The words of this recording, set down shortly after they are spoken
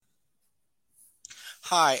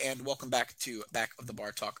Hi, and welcome back to Back of the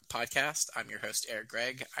Bar Talk podcast. I'm your host, Eric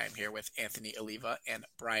Gregg. I am here with Anthony Oliva and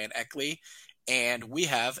Brian Eckley, and we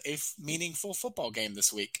have a meaningful football game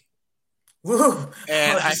this week. Woo!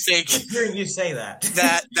 And Oh, I just think hearing you say that.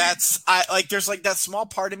 there's like that small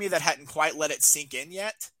part of me that hadn't quite let it sink in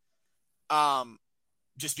yet. Um,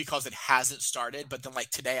 just because it hasn't started. But then like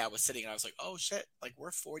today I was sitting and I was like, oh shit, like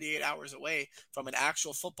we're 48 hours away from an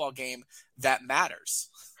actual football game that matters.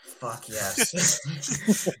 Fuck yes.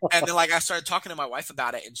 And then like I started talking to my wife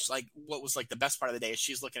about it, and she's like, what was like the best part of the day is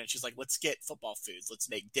she's looking at, she's like, let's get football foods, let's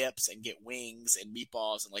make dips and get wings and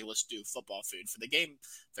meatballs, and like let's do football food for the game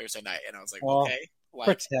Thursday night. And I was like, Well, okay, like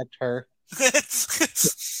protect her.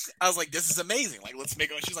 I was like, this is amazing. Like,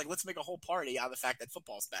 she's like, let's make a whole party out of the fact that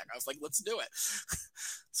football's back. I was like, let's do it.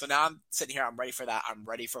 So now I'm sitting here, I'm ready for that. I'm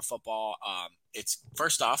ready for football. It's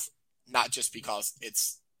first off, not just because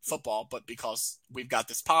it's football, but because we've got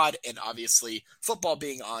this pod, and obviously football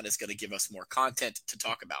being on is going to give us more content to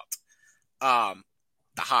talk about.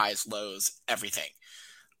 The highs, lows, everything.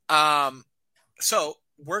 So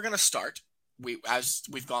we're going to start. As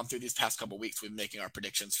we've gone through these past couple weeks, we've been making our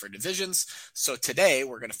predictions for divisions. So today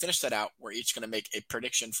we're going to finish that out. We're each going to make a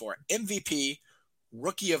prediction for MVP,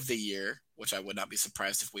 Rookie of the Year, which I would not be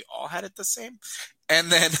surprised if we all had it the same,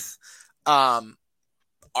 and then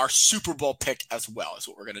our Super Bowl pick as well is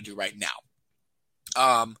what we're going to do right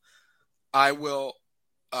now. I will.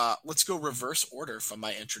 Let's go reverse order from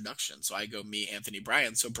my introduction. So I go me, Anthony,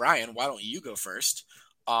 Brian. So Brian, why don't you go first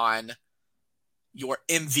on your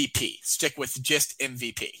MVP? Stick with just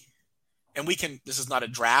MVP. And this is not a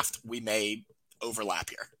draft. We may overlap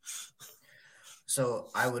here. So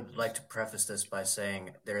I would like to preface this by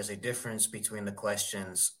saying there is a difference between the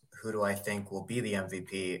questions, who do I think will be the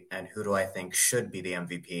MVP, and who do I think should be the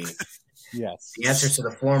MVP? Yes. The answer to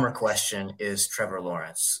the former question is Trevor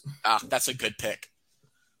Lawrence. That's a good pick.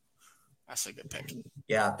 That's a good pick.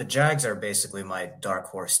 Yeah, the Jags are basically my dark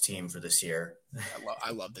horse team for this year.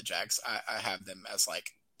 I love the Jags. I have them as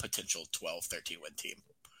like potential 12, 13 win team.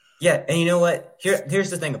 Yeah, and you know what? Here's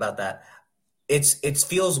the thing about that. It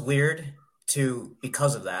feels weird to,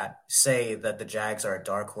 because of that, say that the Jags are a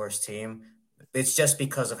dark horse team. It's just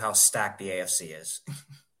because of how stacked the AFC is.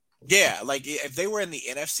 Yeah, like if they were in the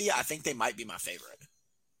NFC, I think they might be my favorite.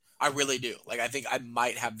 I really do. Like I think I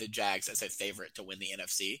might have the Jags as a favorite to win the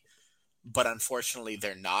NFC, but unfortunately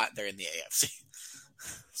they're not. They're in the AFC.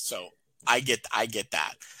 So I get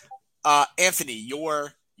that. Anthony,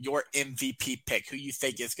 your MVP pick, who you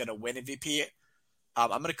think is going to win MVP? I'm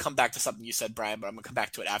going to come back to something you said, Brian, but I'm going to come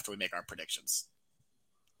back to it after we make our predictions.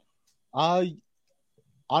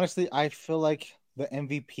 Honestly, I feel like the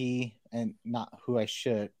MVP and not who I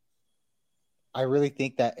should. I really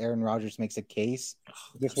think that Aaron Rodgers makes a case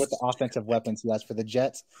just with the offensive weapons he has for the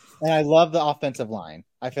Jets. And I love the offensive line.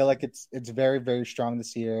 I feel like it's very, very strong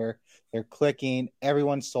this year. They're clicking.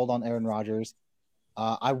 Everyone's sold on Aaron Rodgers.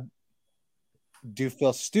 I do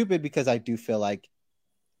feel stupid because I do feel like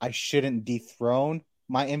I shouldn't dethrone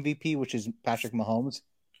my MVP, which is Patrick Mahomes.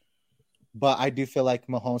 But I do feel like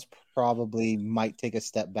Mahomes probably might take a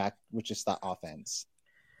step back, which is that offense.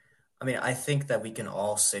 I mean, I think that we can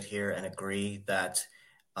all sit here and agree that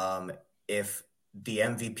if the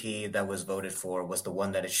MVP that was voted for was the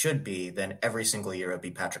one that it should be, then every single year it would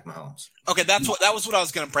be Patrick Mahomes. Okay, that was what I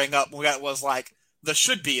was going to bring up. That was like the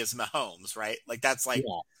should be is Mahomes, right? Like that's like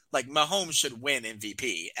like Mahomes should win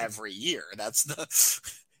MVP every year.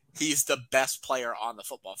 He's the best player on the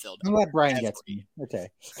football field. I'm glad Brian gets me. Okay.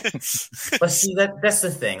 But see, that's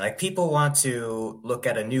the thing. Like people want to look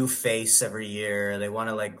at a new face every year. They want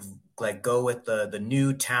to like go with the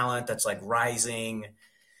new talent that's like rising.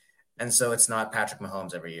 And so it's not Patrick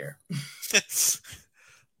Mahomes every year.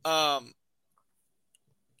 God,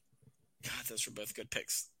 those were both good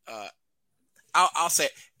picks. I'll say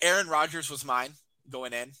it. Aaron Rodgers was mine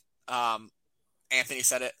going in. Anthony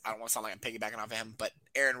said it. I don't want to sound like I'm piggybacking off of him, but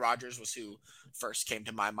Aaron Rodgers was who first came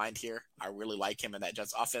to my mind here. I really like him in that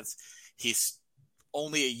Jets offense. He's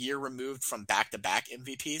only a year removed from back-to-back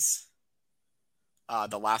MVPs.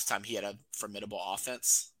 The last time he had a formidable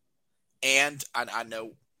offense. And I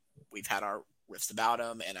know we've had our riffs about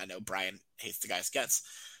him, and I know Brian hates the guy's guts,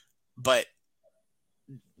 but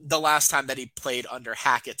the last time that he played under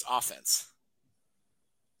Hackett's offense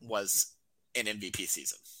was an MVP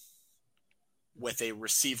season with a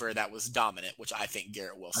receiver that was dominant, which I think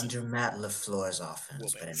Garrett Wilson under Matt LaFleur's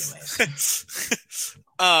offense. But anyways,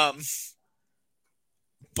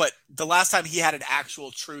 but the last time he had an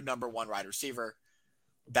actual true number one wide receiver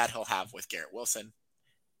that he'll have with Garrett Wilson,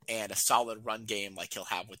 and a solid run game like he'll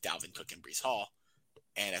have with Dalvin Cook and Breece Hall,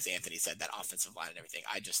 and as Anthony said, that offensive line and everything,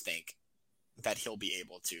 I just think that he'll be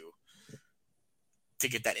able to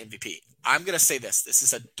get that MVP. I'm gonna say this. This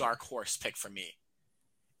is a dark horse pick for me,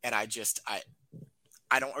 and I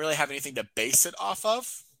don't really have anything to base it off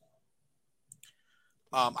of.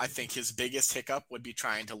 I think his biggest hiccup would be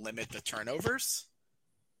trying to limit the turnovers.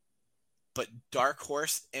 But dark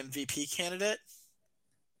horse MVP candidate,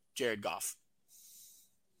 Jared Goff.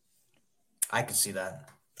 I could see that.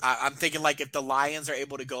 I'm thinking like if the Lions are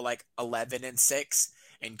able to go like 11-6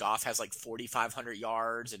 and Goff has like 4,500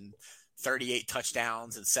 yards and 38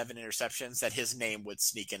 touchdowns and 7 interceptions, that his name would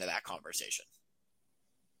sneak into that conversation.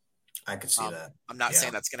 I could see that. I'm not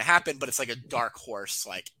saying that's going to happen, but it's like a dark horse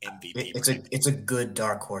like MVP. It's a good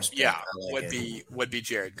dark horse pick. Yeah, would be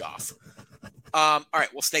Jared Goff. All right,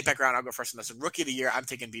 we'll snake back around. I'll go first on this one. Rookie of the year, I'm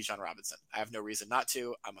taking Bijan Robinson. I have no reason not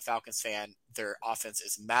to. I'm a Falcons fan. Their offense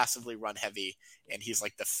is massively run heavy, and he's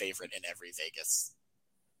like the favorite in every Vegas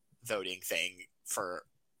voting thing for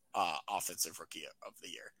offensive rookie of the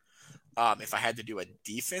year. If I had to do a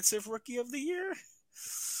defensive rookie of the year,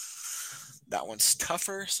 that one's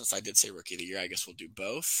tougher since I did say rookie of the year. I guess we'll do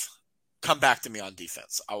both. Come back to me on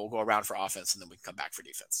defense. I will go around for offense, and then we can come back for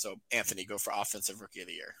defense. So, Anthony, go for offensive rookie of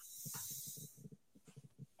the year.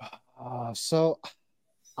 So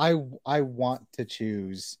I want to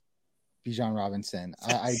choose Bijan Robinson.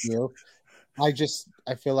 I do. I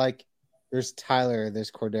feel like there's Tyler,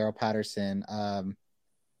 there's Cordero Patterson.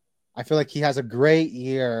 I feel like he has a great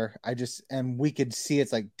year. And we could see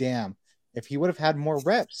it's like, damn, if he would have had more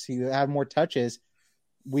reps, he would have had more touches,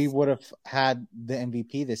 we would have had the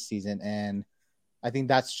MVP this season. And I think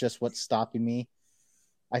that's just what's stopping me.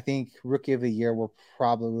 I think rookie of the year, we're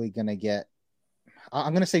probably going to get,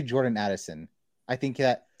 I'm going to say Jordan Addison. I think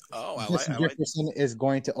that Jefferson is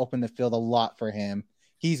going to open the field a lot for him.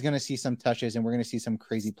 He's going to see some touches, and we're going to see some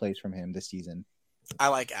crazy plays from him this season. I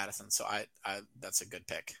like Addison, so I that's a good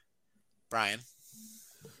pick. Brian?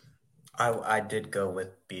 I did go with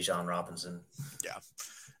Bijan Robinson. Yeah.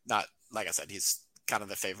 Not, like I said, he's kind of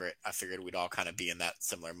the favorite. I figured we'd all kind of be in that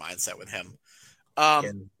similar mindset with him.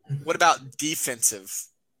 What about defensive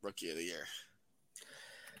rookie of the year?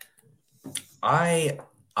 I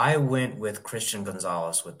went with Christian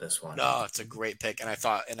Gonzalez with this one. No, it's a great pick, and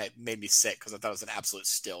it made me sick because I thought it was an absolute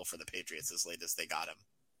steal for the Patriots as late as they got him.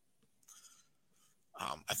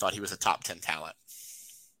 I thought he was a top 10 talent.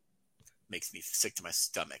 Makes me sick to my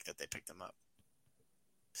stomach that they picked him up.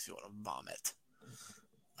 Makes me want to vomit.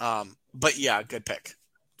 But yeah, good pick.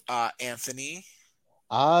 Anthony?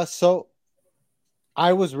 So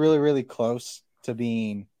I was really, really close to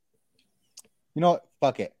being, you know what?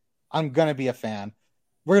 Fuck it. I'm going to be a fan.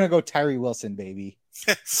 We're going to go Tyree Wilson, baby.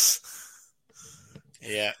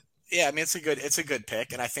 Yeah. Yeah, I mean it's a good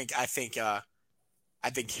pick, and I think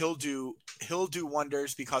he'll do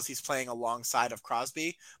wonders because he's playing alongside of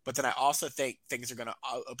Crosby, but then I also think things are going to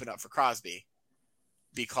open up for Crosby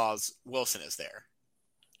because Wilson is there.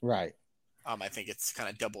 Right. I think it's kind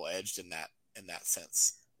of double-edged in that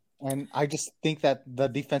sense. And I just think that the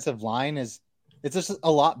defensive line it's just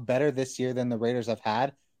a lot better this year than the Raiders have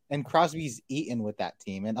had. And Crosby's eaten with that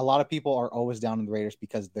team. And a lot of people are always down on the Raiders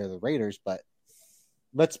because they're the Raiders. But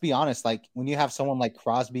let's be honest, like when you have someone like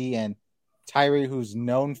Crosby and Tyree, who's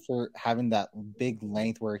known for having that big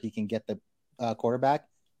length where he can get the quarterback,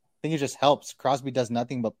 I think it just helps. Crosby does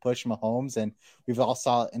nothing but push Mahomes. And we've all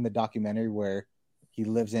saw it in the documentary where he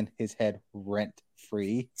lives in his head rent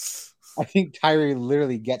free. I think Tyree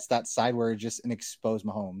literally gets that side where it's just an exposed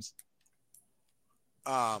Mahomes.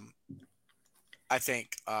 I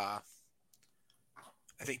think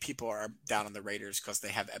people are down on the Raiders because they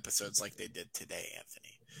have episodes like they did today,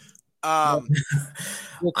 Anthony. I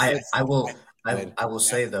will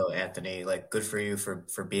say though, Anthony, like good for you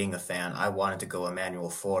for being a fan. I wanted to go Emmanuel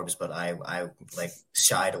Forbes, but I like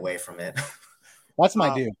shied away from it. That's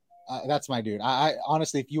my dude. That's my dude. I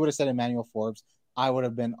honestly, if you would have said Emmanuel Forbes, I would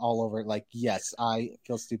have been all over it. Like, yes, I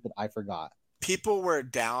feel stupid. I forgot. People were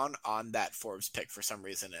down on that Forbes pick for some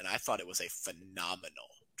reason, and I thought it was a phenomenal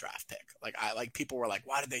draft pick. Like people were like,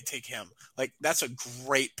 "Why did they take him?" Like that's a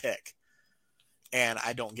great pick, and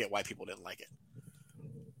I don't get why people didn't like it.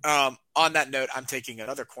 On that note, I'm taking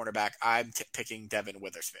another cornerback. I'm picking Devin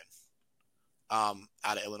Witherspoon. Out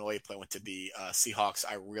of Illinois, went to the Seahawks.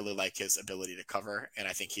 I really like his ability to cover, and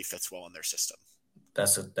I think he fits well in their system.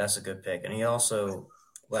 That's a good pick, and he also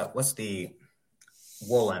what's the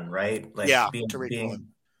Woolen, right? Like yeah, being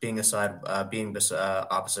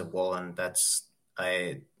opposite Woolen, that's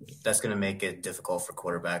going to make it difficult for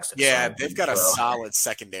quarterbacks. Yeah, they've got a solid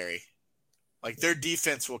secondary. Like their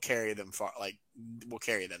defense will carry them will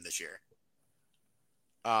carry them this year.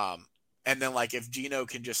 And then like if Geno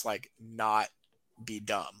can just like not be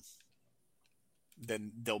dumb,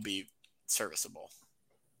 then they'll be serviceable.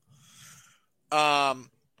 All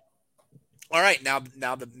right, now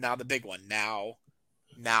the big one. Now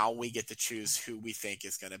we get to choose who we think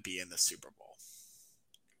is going to be in the Super Bowl.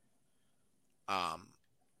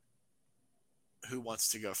 Who wants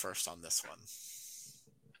to go first on this one?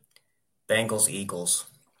 Bengals, Eagles.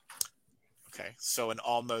 Okay, so an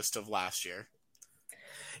almost of last year.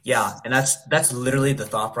 Yeah, and that's literally the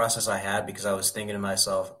thought process I had, because I was thinking to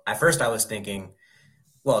myself, at first I was thinking,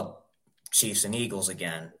 well, Chiefs and Eagles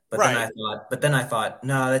again. But Right. then I thought,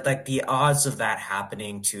 no, like the odds of that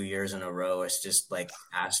happening 2 years in a row is just like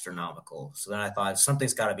astronomical. So then I thought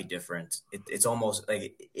something's got to be different. It's almost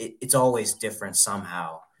like it's always different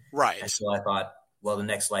somehow. Right. And so I thought, well, the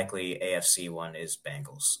next likely AFC one is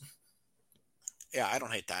Bengals. Yeah, I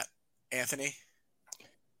don't hate that. Anthony?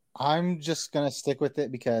 I'm just going to stick with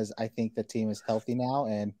it because I think the team is healthy now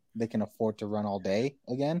and they can afford to run all day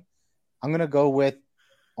again. I'm going to go with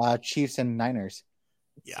Chiefs and Niners.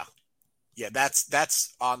 Yeah. Yeah,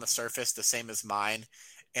 that's on the surface the same as mine,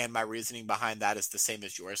 and my reasoning behind that is the same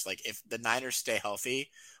as yours. Like, if the Niners stay healthy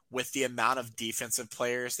with the amount of defensive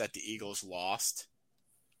players that the Eagles lost,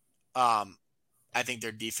 I think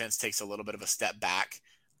their defense takes a little bit of a step back.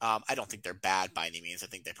 I don't think they're bad by any means. I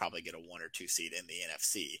think they probably get a 1 or 2 seed in the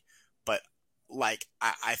NFC. But like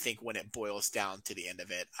I think when it boils down to the end of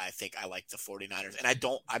it, I think I like the 49ers.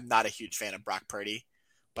 And I'm not a huge fan of Brock Purdy,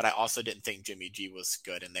 but I also didn't think Jimmy G was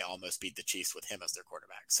good, and they almost beat the Chiefs with him as their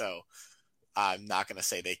quarterback. So I'm not going to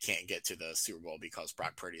say they can't get to the Super Bowl because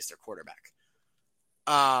Brock Purdy is their quarterback.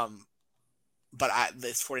 But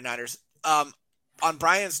this 49ers, on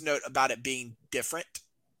Brian's note about it being different,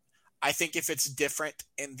 I think if it's different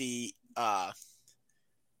in the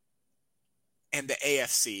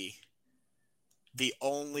AFC, the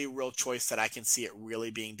only real choice that I can see it really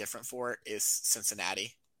being different for is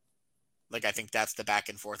Cincinnati. Like, I think that's the back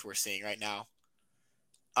and forth we're seeing right now.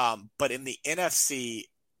 But in the NFC,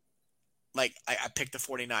 like, I picked the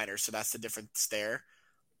 49ers, so that's the difference there.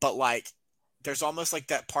 But, like, there's almost like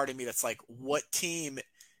that part of me that's like, what team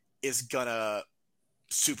is going to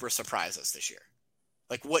super surprise us this year?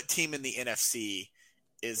 Like, what team in the NFC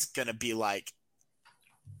is going to be like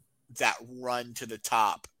that run to the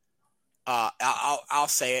top? I'll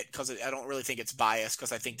say it because I don't really think it's biased,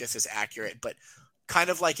 because I think this is accurate, but kind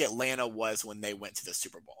of like Atlanta was when they went to the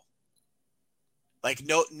Super Bowl. Like,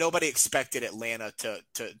 nobody expected Atlanta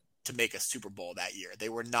to make a Super Bowl that year. They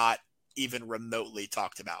were not even remotely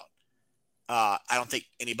talked about. I don't think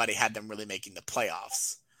anybody had them really making the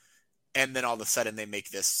playoffs. And then all of a sudden they make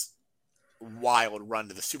this wild run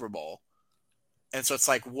to the Super Bowl. And so it's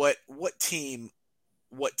like, what team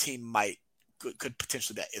could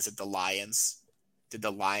potentially that? Is it the Lions? Did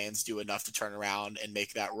the Lions do enough to turn around and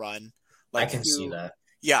make that run? Like, I can see that.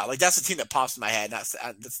 Yeah, like that's the team that pops in my head. That's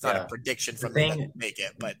not a prediction from me to make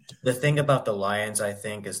it, but the thing about the Lions, I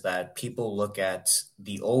think, is that people look at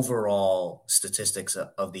the overall statistics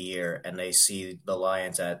of the year and they see the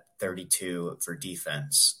Lions at 32 for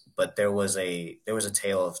defense, but there was a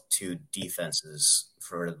tale of two defenses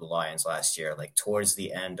for the Lions last year. Like, towards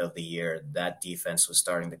the end of the year, that defense was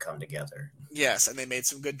starting to come together. Yes, and they made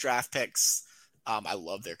some good draft picks. I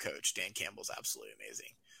love their coach. Dan Campbell's absolutely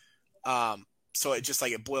amazing. So it just,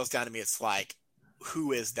 like, it boils down to me. It's like,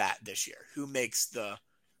 who is that this year? Who makes the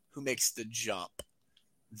jump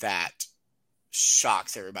that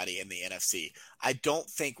shocks everybody in the NFC? I don't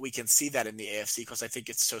think we can see that in the AFC because I think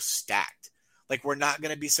it's so stacked. Like, we're not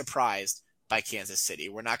going to be surprised by Kansas City.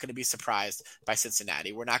 We're not going to be surprised by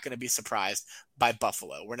Cincinnati. We're not going to be surprised by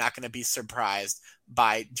Buffalo. We're not going to be surprised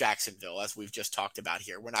by Jacksonville, as we've just talked about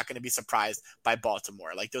here. We're not going to be surprised by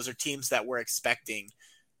Baltimore. Like, those are teams that we're expecting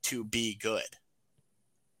to be good.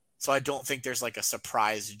 So I don't think there's like a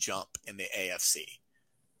surprise jump in the AFC,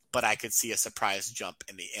 but I could see a surprise jump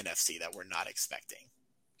in the NFC that we're not expecting.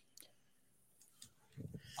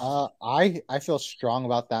 I feel strong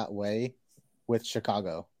about that way with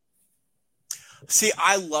Chicago. See,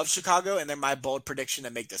 I love Chicago, and they're my bold prediction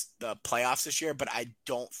to make the playoffs this year, but I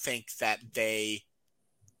don't think that I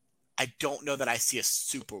don't know that I see a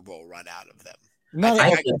Super Bowl run out of them. No,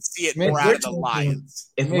 I can see it more out of the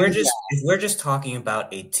Lions. If we're just talking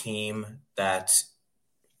about a team that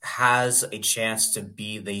has a chance to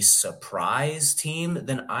be the surprise team,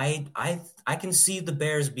 then I can see the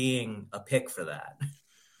Bears being a pick for that.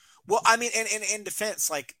 Well, I mean, in defense,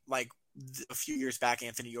 like a few years back,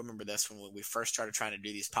 Anthony, you remember this when we first started trying to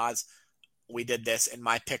do these pods. We did this, and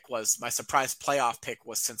my surprise playoff pick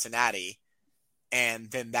was Cincinnati,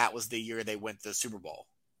 and then that was the year they went to the Super Bowl.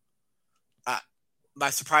 my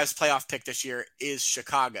surprise playoff pick this year is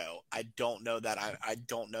Chicago. I don't know that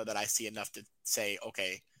I see enough to say,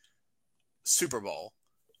 okay, Super Bowl.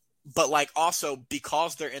 But like also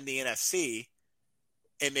because they're in the NFC,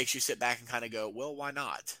 it makes you sit back and kind of go, well, why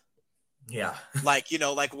not? Yeah. Like,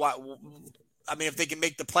 like what? I mean, if they can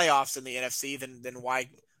make the playoffs in the NFC, then why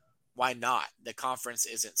not? The conference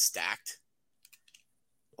isn't stacked.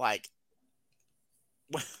 Like,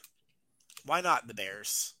 why not the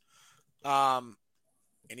Bears?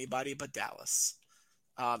 Anybody but Dallas.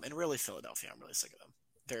 And really Philadelphia. I'm really sick of them.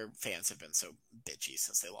 Their fans have been so bitchy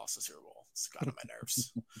since they lost the Super Bowl. It's got on my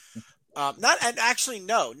nerves.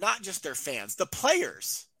 Not just their fans, the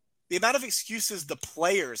players. The amount of excuses the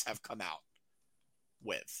players have come out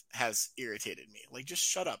with has irritated me. Like, just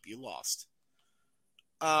shut up. You lost.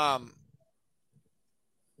 All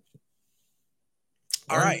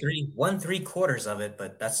right. Won 3/4 of it,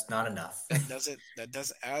 but that's not enough. That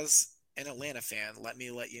does as an Atlanta fan, let me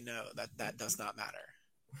let you know that does not matter.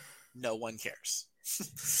 No one cares.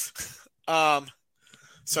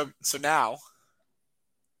 So now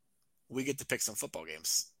we get to pick some football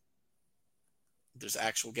games. There's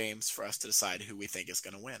actual games for us to decide who we think is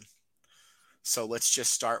going to win. So let's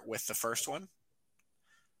just start with the first one.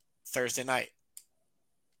 Thursday night.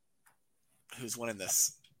 Who's winning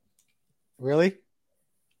this? Really?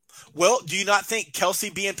 Well, do you not think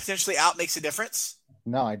Kelce being potentially out makes a difference?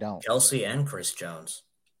 No, I don't. Kelce and Chris Jones.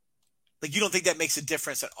 Like, you don't think that makes a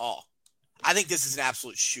difference at all? I think this is an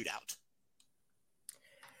absolute shootout.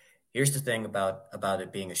 Here's the thing about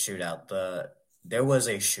it being a shootout. There was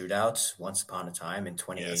a shootout once upon a time in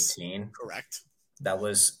 2018. Yes, correct. That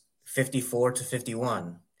was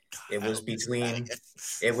 54-51. It was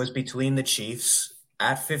between the Chiefs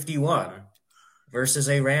at 51 versus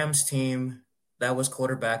a Rams team that was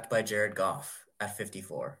quarterbacked by Jared Goff at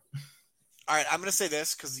 54. All right, I'm going to say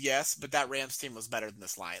this because yes, but that Rams team was better than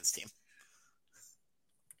this Lions team.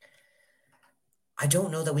 I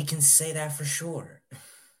don't know that we can say that for sure.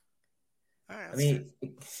 All right, I mean,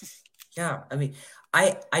 yeah. I mean,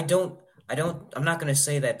 I'm not going to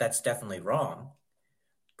say that that's definitely wrong,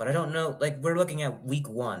 but I don't know. Like, we're looking at week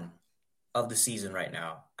 1 of the season right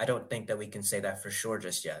now. I don't think that we can say that for sure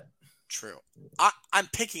just yet. True. I'm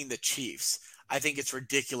picking the Chiefs. I think it's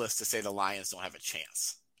ridiculous to say the Lions don't have a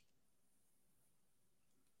chance.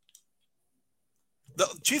 The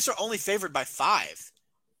Chiefs are only favored by 5.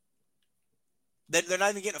 They're not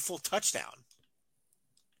even getting a full touchdown.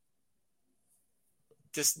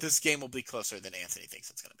 This game will be closer than Anthony thinks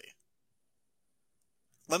it's going to be.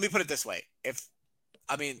 Let me put it this way. It's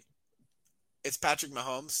Patrick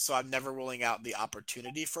Mahomes, so I'm never ruling out the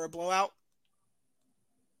opportunity for a blowout.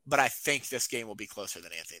 But I think this game will be closer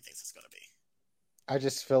than Anthony thinks it's going to be. I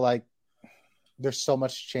just feel like there's so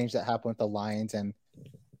much change that happened with the Lions and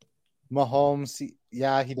Mahomes.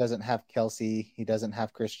 He doesn't have Kelce. He doesn't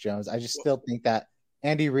have Chris Jones. I just still think that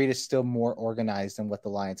Andy Reid is still more organized than what the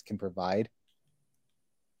Lions can provide.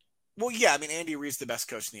 Well, yeah, Andy Reid's the best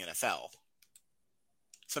coach in the NFL.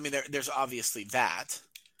 So, there's obviously that.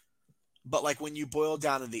 But, like, when you boil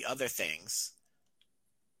down to the other things,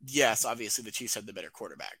 yes, obviously the Chiefs have the better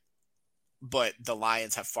quarterback. But the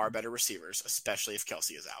Lions have far better receivers, especially if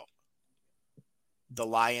Kelce is out. The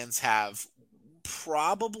Lions have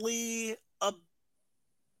probably a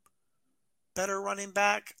better running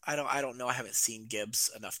back. I don't know. I haven't seen Gibbs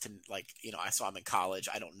enough to, I saw him in college.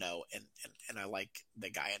 I don't know. And I like the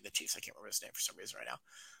guy in the Chiefs. I can't remember his name for some reason right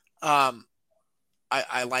now.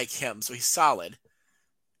 I like him. So he's solid.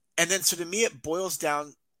 And then, so to me, it boils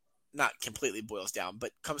down, not completely boils down,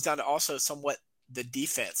 but comes down to also somewhat the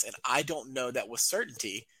defense. And I don't know that with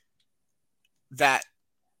certainty that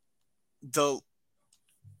the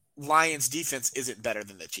Lions defense isn't better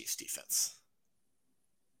than the Chiefs defense.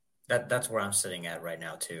 That's where I'm sitting at right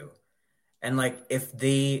now too. And I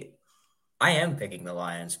am picking the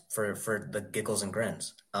Lions for the giggles and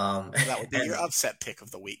grins. That would be your upset pick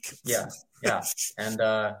of the week. Yeah.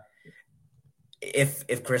 And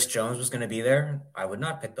if Chris Jones was going to be there, I would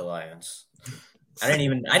not pick the Lions. I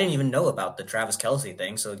didn't even know about the Travis Kelce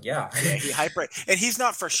thing. So yeah, he and he's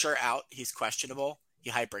not for sure out. He's questionable. He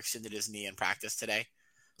hyperextended his knee in practice today,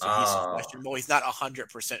 so he's questionable. He's not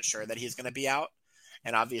 100% sure that he's going to be out.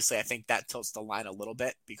 And obviously, I think that tilts the line a little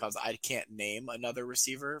bit because I can't name another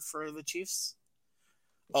receiver for the Chiefs.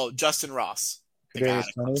 Oh, Justin Ross.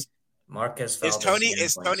 Marquez Is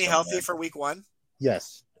Tony healthy for week 1?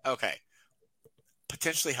 Yes. Okay.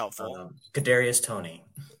 Potentially helpful. Kadarius Toney.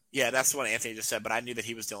 Yeah, that's what Anthony just said, but I knew that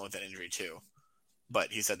he was dealing with an injury too.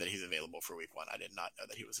 But he said that he's available for week 1. I did not know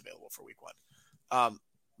that he was available for week 1.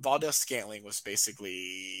 Valdez Scantling was basically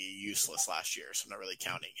useless last year, so I'm not really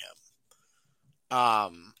counting him.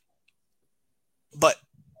 But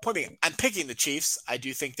point being, I'm picking the Chiefs. I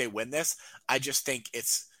do think they win this. I don't think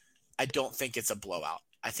it's a blowout.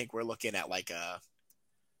 I think we're looking at like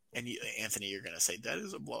and Anthony, you're going to say that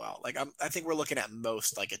is a blowout. Like I think we're looking at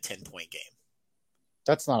most like a 10-point game.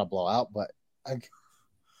 That's not a blowout, but I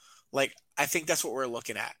think that's what we're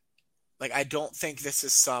looking at. Like, I don't think this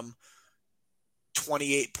is some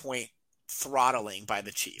 28-point throttling by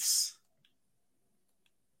the Chiefs.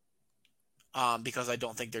 Because I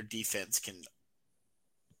don't think their defense can.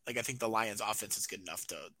 Like, I think the Lions' offense is good enough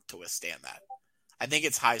to withstand that. I think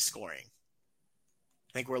it's high scoring.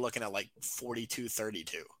 I think we're looking at like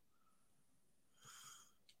 42-32.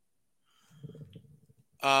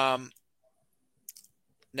 I'm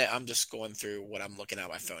just going through what I'm looking at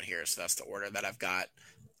on my phone here, so that's the order that I've got.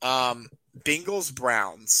 Bengals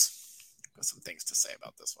Browns. Got some things to say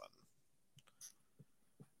about this one.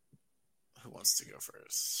 Who wants to go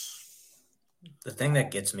first? The thing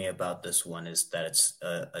that gets me about this one is that it's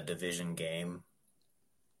a division game,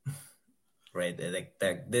 right?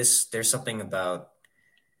 There's something about.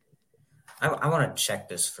 I want to check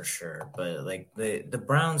this for sure, but like the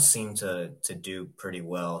Browns seem to do pretty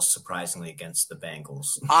well, surprisingly, against the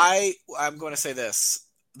Bengals. I'm going to say this: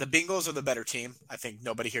 the Bengals are the better team. I think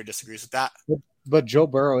nobody here disagrees with that. But Joe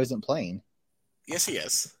Burrow isn't playing. Yes, he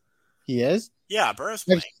is. He is? Yeah, Burrow's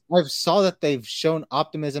playing. I saw that they've shown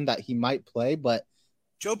optimism that he might play, but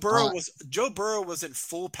Joe Burrow was in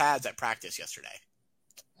full pads at practice yesterday.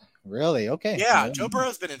 Really? Okay. Yeah, Joe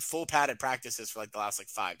Burrow's been in full padded practices for like the last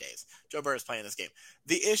 5 days. Joe Burrow's playing this game.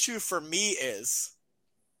 The issue for me is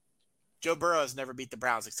Joe Burrow has never beat the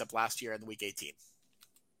Browns except last year in Week 18.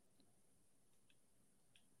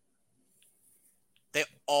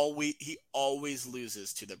 He always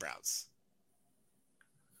loses to the Browns.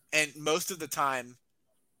 And most of the time,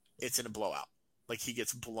 it's in a blowout. Like, he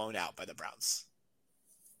gets blown out by the Browns.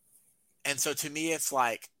 And so, to me, it's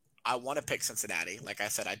like, I want to pick Cincinnati. Like I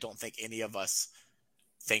said, I don't think any of us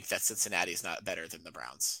think that Cincinnati is not better than the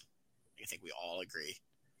Browns. I think we all agree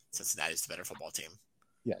Cincinnati is the better football team.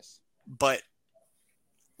 Yes. But,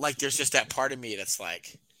 like, there's just that part of me that's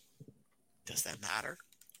like, does that matter?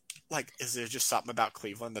 Like, is there just something about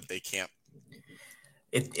Cleveland that they can't?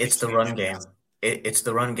 It's the run game. It's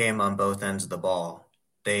the run game on both ends of the ball.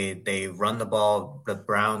 They run the ball. The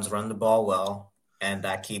Browns run the ball well, and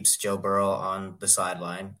that keeps Joe Burrow on the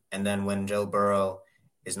sideline. And then when Joe Burrow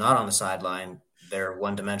is not on the sideline, they're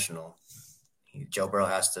one-dimensional. Joe Burrow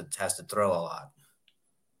has to throw a lot.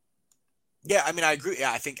 Yeah, I mean, I agree.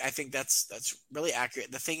 Yeah, I think that's really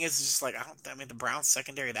accurate. The thing is just like the Browns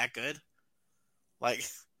secondary that good. Like,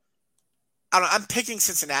 I don't know. I'm picking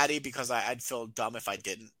Cincinnati because I'd feel dumb if I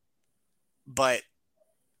didn't. But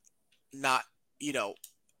not,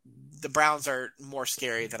 the Browns are more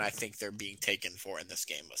scary than I think they're being taken for in this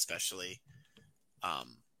game, especially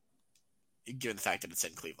given the fact that it's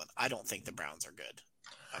in Cleveland. I don't think the Browns are good.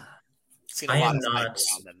 I've seen a lot of hype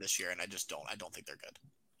around them this year, and I don't think they're good.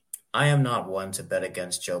 I am not one to bet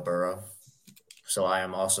against Joe Burrow, so I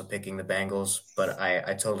am also picking the Bengals, but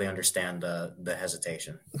I totally understand the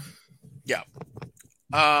hesitation. Yeah.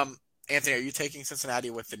 Anthony, are you taking Cincinnati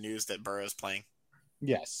with the news that Burrow's playing?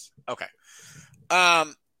 Yes. Okay.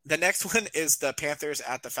 The next one is the Panthers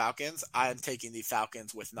at the Falcons. I am taking the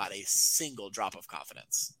Falcons with not a single drop of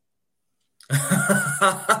confidence.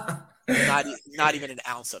 not even an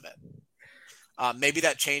ounce of it. Maybe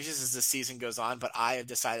that changes as the season goes on, but I have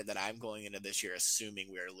decided that I'm going into this year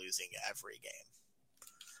assuming we are losing every game.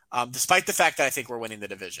 Despite the fact that I think we're winning the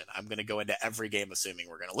division, I'm going to go into every game assuming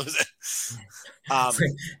we're going to lose it.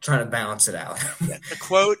 Trying to balance it out. To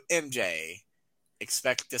quote MJ,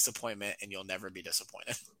 expect disappointment and you'll never be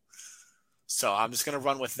disappointed. So I'm just going to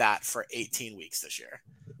run with that for 18 weeks this year.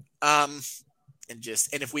 And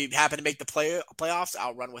if we happen to make the playoffs,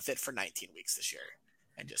 I'll run with it for 19 weeks this year.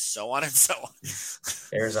 And just so on and so on.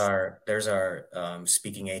 There's our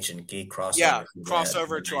Speaking Ancient Geek crossover. Yeah,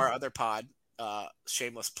 crossover to our other pod.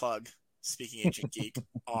 Shameless plug, Speaking Ancient Geek,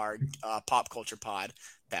 our pop culture pod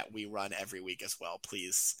that we run every week as well.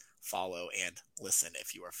 Please follow and listen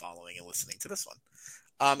if you are following and listening to this one.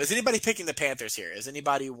 Is anybody picking the Panthers here? Does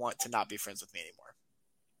anybody want to not be friends with me anymore?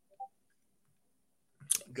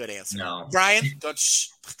 Good answer. No. Brian, don't I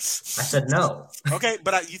said no. Okay,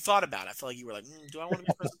 but you thought about it. I feel like you were like, do I want to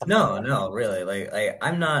be friends with No, really.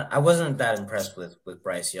 I wasn't that impressed with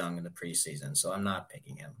Bryce Young in the preseason, so I'm not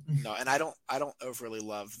picking him. No, and I don't overly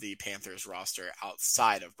love the Panthers roster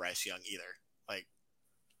outside of Bryce Young either. Like,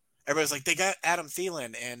 everybody's like, they got Adam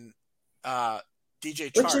Thielen and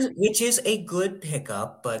DJ Chark. Which is a good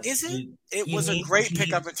pickup, but is it? It was a great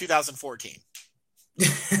pickup in 2014.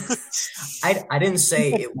 I didn't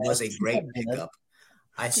say it was a He great said good. pickup.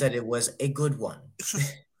 I said it was a good one.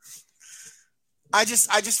 I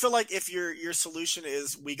just feel like if your solution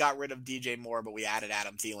is we got rid of DJ Moore, but we added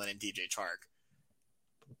Adam Thielen and DJ Chark,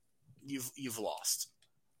 you've lost.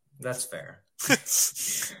 That's fair.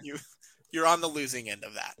 You're on the losing end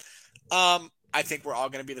of that. I think we're all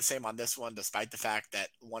going to be the same on this one, despite the fact that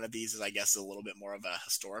one of these is, I guess, a little bit more of a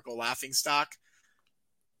historical laughing stock.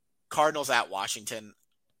 Cardinals at Washington.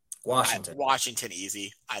 Washington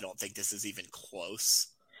easy. I don't think this is even close.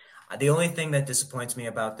 The only thing that disappoints me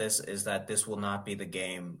about this is that this will not be the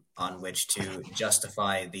game on which to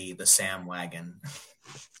justify the Sam wagon.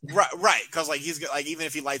 Right, because like he's like, even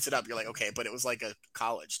if he lights it up, you're like, okay, but it was like a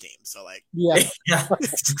college team, so like, Yeah.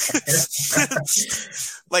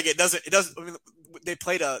 like it doesn't. I mean, they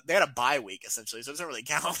had a bye week essentially, so it doesn't really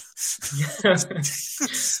count.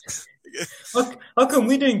 How come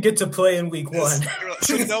we didn't get to play in week 1?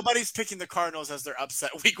 So nobody's picking the Cardinals as their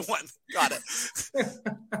upset week 1. Got it.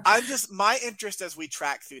 My interest as we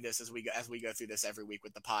track through this, as we go through this every week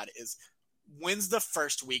with the pod, is when's the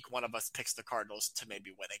first week one of us picks the Cardinals to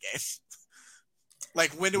maybe win a game?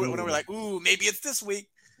 Like when are we like, ooh, maybe it's this week,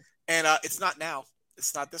 and it's not now.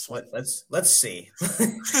 It's not this one. Let's see.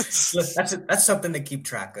 That's something to keep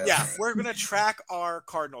track of. Yeah, we're gonna track our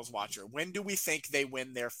Cardinals watcher. When do we think they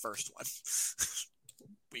win their first one?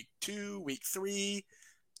 Week 2, week 3,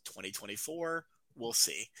 2024. We'll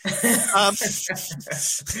see.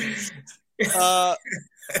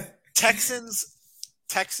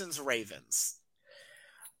 Texans, Ravens.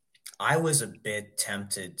 I was a bit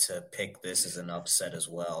tempted to pick this as an upset as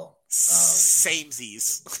well.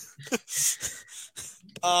 Samesies.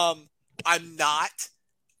 I'm not,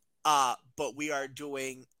 but we are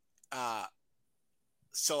doing,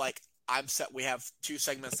 so like I'm set. We have 2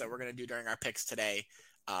 segments that we're going to do during our picks today.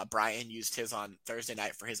 Brian used his on Thursday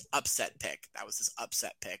night for his upset pick. That was his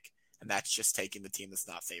upset pick. And that's just taking the team that's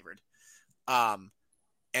not favored. And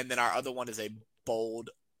then our other one is a bold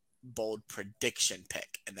prediction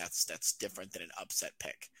pick. And that's different than an upset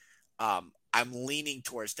pick. I'm leaning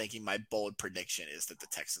towards thinking my bold prediction is that the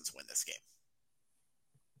Texans win this game.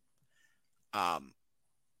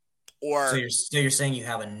 So you're saying you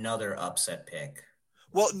have another upset pick?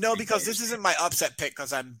 Well, no, because this isn't my upset pick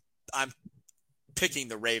because I'm picking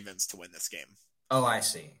the Ravens to win this game. Oh, I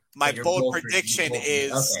see. My bold prediction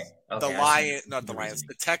is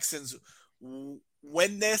the Texans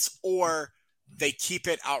win this, or they keep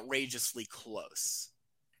it outrageously close.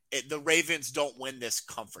 The Ravens don't win this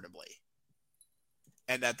comfortably,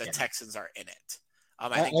 and that the Texans are in it.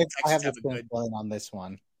 I think I have the same feeling on this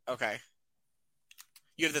one. Okay.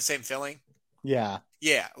 You have the same feeling? Yeah.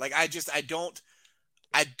 Yeah. Like I don't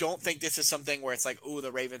think this is something where it's like, oh,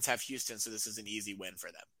 the Ravens have Houston, so this is an easy win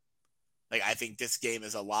for them. Like I think this game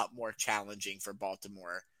is a lot more challenging for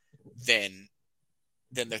Baltimore than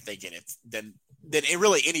they're thinking than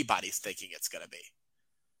really anybody's thinking it's gonna be.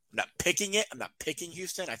 I'm not picking it. I'm not picking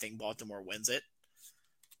Houston. I think Baltimore wins it.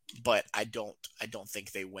 But I don't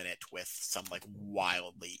think they win it with some like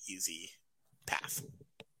wildly easy path.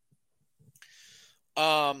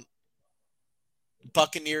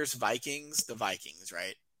 Buccaneers, Vikings, the Vikings,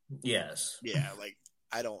 right? Yes. Yeah, like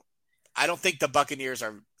I don't think the Buccaneers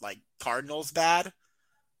are like Cardinals bad,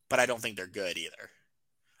 but I don't think they're good either.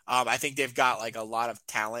 I think they've got like a lot of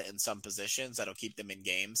talent in some positions that'll keep them in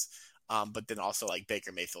games. But then also like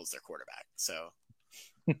Baker Mayfield's their quarterback. So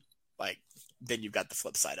like then you've got the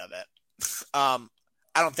flip side of it. I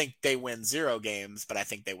don't think they win 0 games, but I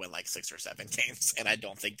think they win like 6 or 7 games, and I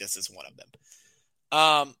don't think this is one of them.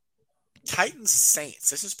 Titans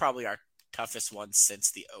Saints. This is probably our toughest one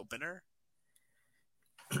since the opener.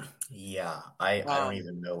 Yeah, I don't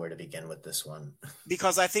even know where to begin with this one.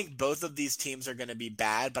 Because I think both of these teams are going to be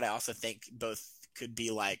bad, but I also think both could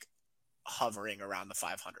be like hovering around the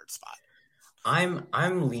 500 spot.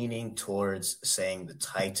 I'm leaning towards saying the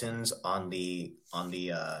Titans on the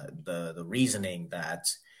reasoning that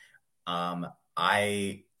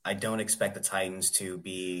I don't expect the Titans to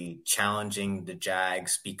be challenging the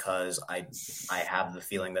Jags because I have the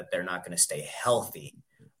feeling that they're not going to stay healthy.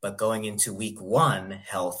 But going into week 1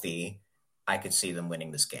 healthy, I could see them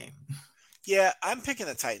winning this game. Yeah, I'm picking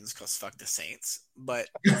the Titans because fuck the Saints, but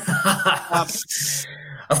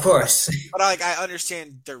of course. But like I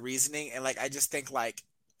understand the reasoning, and like I just think like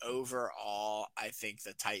overall, I think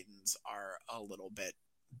the Titans are a little bit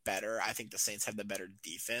better. I think the Saints have the better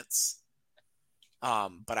defense.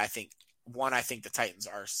 But I think the Titans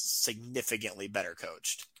are significantly better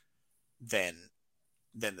coached than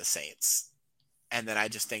the Saints. And then I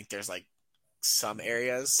just think there's like some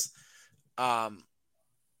areas.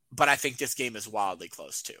 But I think this game is wildly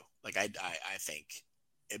close too. Like I think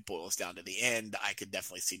it boils down to the end. I could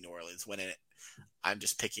definitely see New Orleans winning it. I'm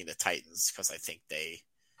just picking the Titans because I think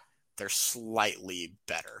they're slightly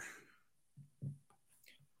better.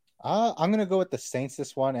 I'm gonna go with the Saints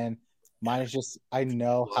this one, and mine is just I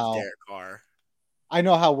know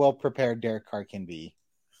how well prepared Derek Carr can be.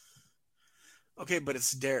 Okay, but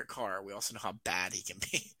it's Derek Carr. We also know how bad he can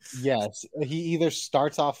be. Yes, he either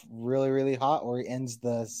starts off really, really hot or he ends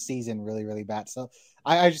the season really, really bad. So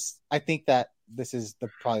I think that this is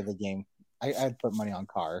probably the game. I'd put money on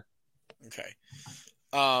Carr. Okay.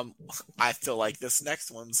 I feel like this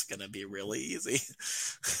next one's gonna be really easy.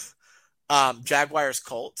 Jaguars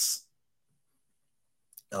Colts.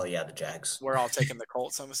 Oh yeah, the Jags. We're all taking the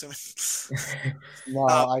Colts, I'm assuming. No,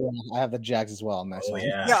 I have the Jags as well. Oh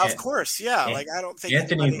yeah, yeah, of course, yeah. Like I don't think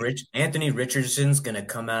Anthony Richardson's gonna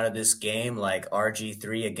come out of this game like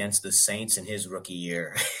RG3 against the Saints in his rookie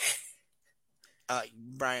year.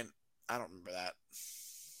 Brian, I don't remember that.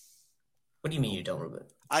 What do you mean you don't remember?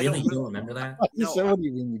 You don't remember that? No, what do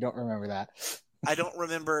you mean you don't remember that? I don't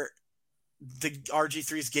remember the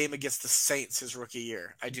RG3's game against the Saints his rookie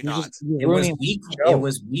year. I do not. It was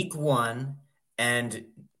week 1, and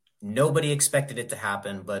nobody expected it to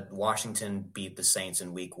happen, but Washington beat the Saints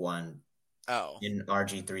in week 1. Oh. In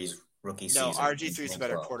RG3's rookie season. No, RG3's a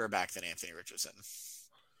better quarterback than Anthony Richardson.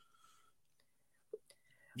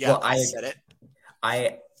 Yeah, well, I said it.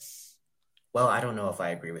 I don't know if I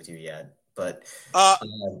agree with you yet. But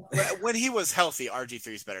when he was healthy,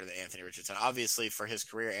 RG3 is better than Anthony Richardson. Obviously, for his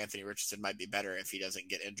career, Anthony Richardson might be better if he doesn't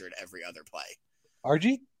get injured every other play.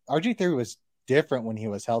 RG3 was different when he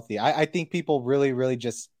was healthy. I think people really, really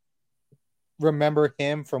just remember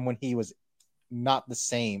him from when he was not the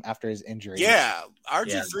same after his injury. Yeah,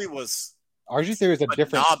 RG3 was a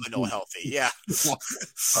different phenomenal healthy. Yeah,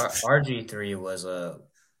 RG3 was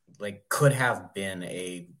could have been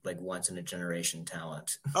a once in a generation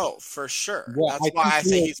talent. Oh, for sure. Yeah, that's why I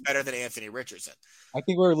think he's better than Anthony Richardson. I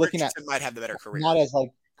think we're looking Richardson might have the better career. Not as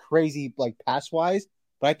crazy pass wise,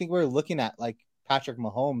 but I think we're looking at Patrick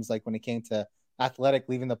Mahomes when it came to athletic,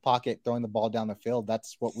 leaving the pocket, throwing the ball down the field.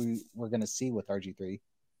 That's what we're going to see with RG3.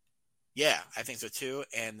 Yeah, I think so too.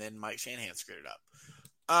 And then Mike Shanahan screwed it up.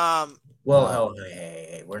 Hey,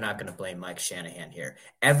 we're not going to blame Mike Shanahan here.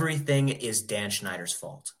 Everything is Dan Schneider's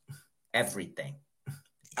fault. Everything.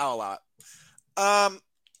 A lot. But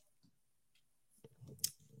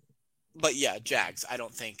yeah, Jags. I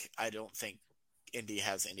don't think Indy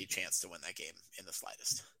has any chance to win that game in the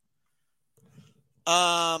slightest.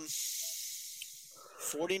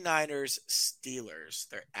 49ers, Steelers.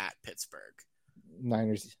 They're at Pittsburgh.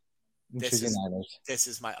 Niners. This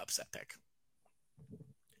is my upset pick.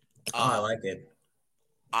 I like it.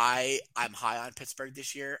 I'm high on Pittsburgh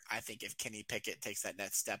this year. I think if Kenny Pickett takes that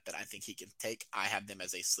next step that I think he can take, I have them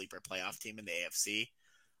as a sleeper playoff team in the AFC.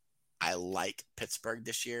 I like Pittsburgh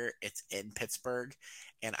this year. It's in Pittsburgh.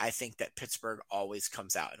 And I think that Pittsburgh always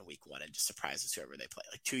comes out in week 1 and just surprises whoever they play.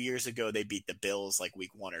 2 years ago, they beat the Bills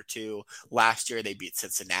week 1 or 2. Last year, they beat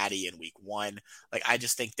Cincinnati in week 1. I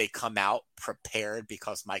just think they come out prepared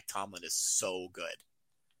because Mike Tomlin is so good.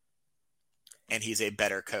 And he's a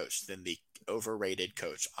better coach than the overrated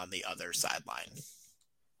coach on the other sideline.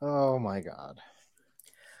 Oh my God.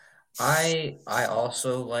 I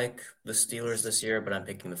also like the Steelers this year, but I'm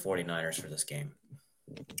picking the 49ers for this game.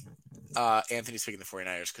 Anthony's picking the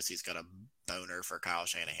 49ers because he's got a boner for Kyle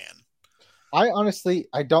Shanahan. I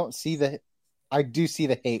do see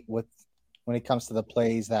the hate when it comes to the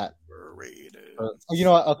plays that you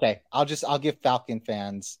know what? Okay. I'll give Falcon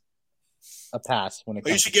fans a pass when it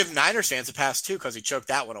comes. You should give Niners fans a pass too because he choked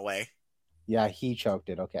that one away. Yeah, he choked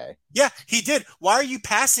it. Okay. Yeah, he did. Why are you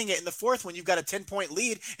passing it in the 4th when you've got a 10-point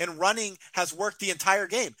lead and running has worked the entire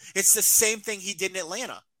game? It's the same thing he did in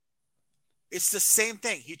Atlanta. It's the same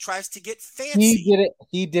thing. He tries to get fancy.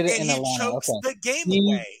 He did it in Atlanta. He chokes the game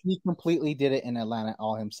away. He completely did it in Atlanta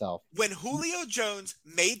all himself. When Julio Jones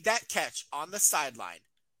made that catch on the sideline,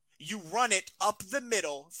 you run it up the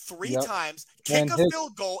middle 3 times, kick a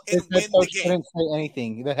field goal, and win the game. Couldn't say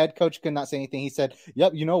anything. The head coach could not say anything. He said,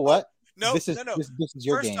 "Yep, you know what? No, this is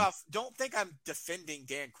your game." First off, don't think I'm defending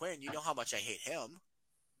Dan Quinn. You know how much I hate him.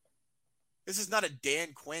 This is not a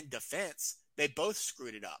Dan Quinn defense. They both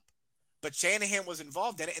screwed it up. But Shanahan was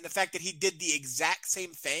involved in it, and the fact that he did the exact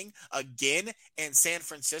same thing again in San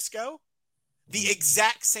Francisco, the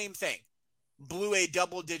exact same thing, blew a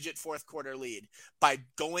double-digit 4th quarter lead by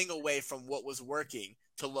going away from what was working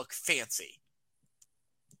to look fancy.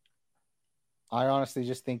 I honestly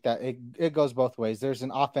just think that it goes both ways. There's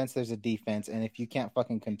an offense, there's a defense, and if you can't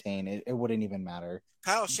fucking contain it, it wouldn't even matter.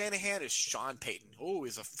 Kyle Shanahan is Sean Payton. Oh,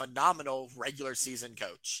 he's a phenomenal regular season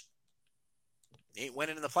coach. He ain't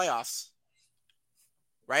winning in the playoffs.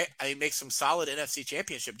 Right? I mean, makes some solid NFC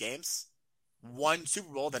championship games. One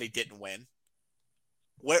Super Bowl that he didn't win.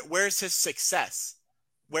 Where's his success?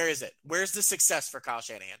 Where is it? Where's the success for Kyle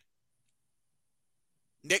Shanahan?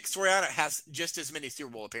 Nick Sirianni has just as many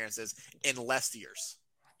Super Bowl appearances in less years.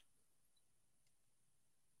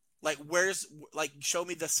 Show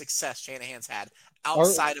me the success Shanahan's had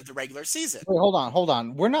outside of the regular season. Wait, hold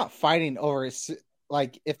on. We're not fighting over if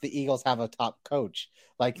the Eagles have a top coach.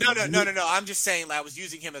 No. I'm just saying I was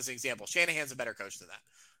using him as an example. Shanahan's a better coach than that.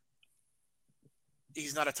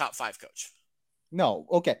 He's not a top 5 coach. No,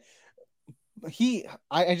 okay.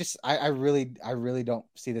 I really don't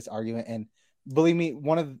see this argument, and believe me,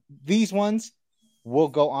 one of these ones will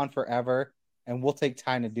go on forever, and we'll take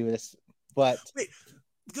time to do this. But wait,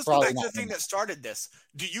 let's go back to the thing that started this.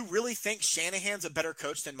 Do you really think Shanahan's a better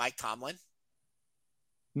coach than Mike Tomlin?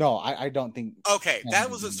 No, I don't think. Okay,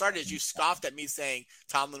 that was what started. You scoffed at me saying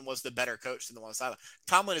Tomlin was the better coach than the one side.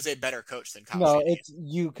 Tomlin is a better coach than Kyle Shanahan. No, it's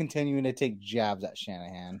you continuing to take jabs at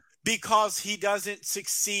Shanahan. Because he doesn't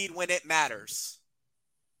succeed when it matters.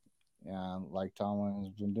 Yeah, like Tomlin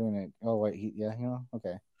has been doing it. Oh, wait,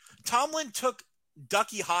 okay. Tomlin took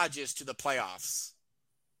Ducky Hodges to the playoffs.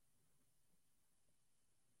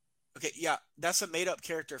 Okay, yeah, that's a made-up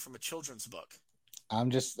character from a children's book.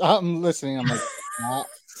 I'm listening. I'm like,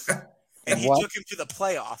 and he took him to the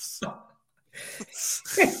playoffs.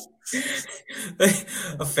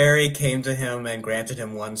 A fairy came to him and granted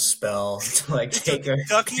him one spell to take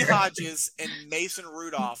Ducky Hodges and Mason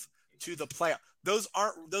Rudolph to the playoff. Those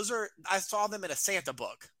are I saw them in a Santa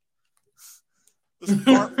book. Those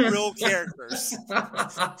aren't real characters.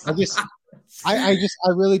 I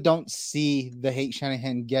really don't see the hate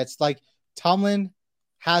Shanahan gets. Tomlin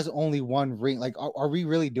has only one ring. Are we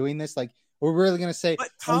really doing this? We're really gonna say? But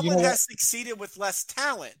Tomlin has succeeded with less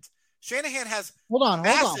talent. Shanahan has hold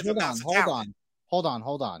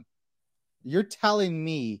on. You're telling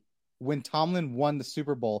me when Tomlin won the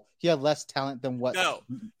Super Bowl, he had less talent than what? No.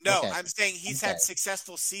 Okay. I'm saying he's had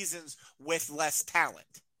successful seasons with less talent.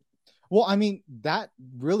 Well, I mean, that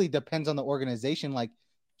really depends on the organization.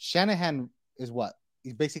 Shanahan is what?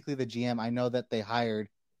 He's basically the GM. I know that they hired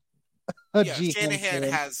GM. Shanahan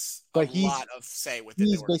has a lot of say within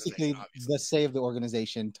the organization. He's basically the say of the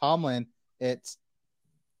organization. Tomlin, it's,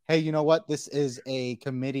 hey, you know what? This is a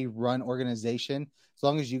committee-run organization. As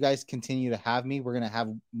long as you guys continue to have me, we're going to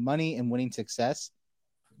have money and winning success.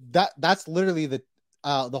 That's literally the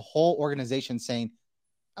whole organization saying,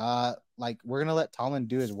 we're going to let Tomlin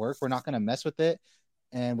do his work. We're not going to mess with it,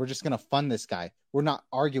 and we're just going to fund this guy. We're not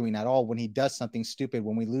arguing at all when he does something stupid,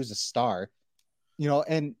 when we lose a star.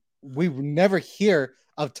 And we never hear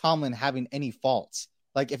of Tomlin having any faults.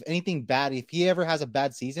 If anything bad, if he ever has a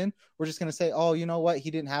bad season, we're just going to say, oh, you know what? He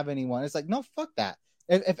didn't have anyone. It's no, fuck that.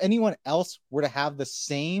 If anyone else were to have the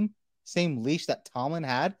same leash that Tomlin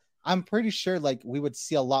had, I'm pretty sure we would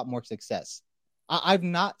see a lot more success. I've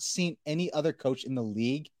not seen any other coach in the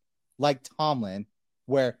league like Tomlin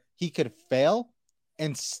where he could fail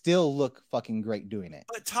and still look fucking great doing it.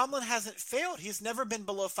 But Tomlin hasn't failed. He's never been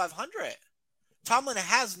below 500. Tomlin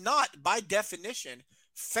has not, by definition,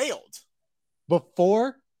 failed.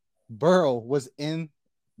 Before Burrow was in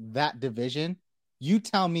that division, you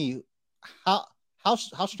tell me how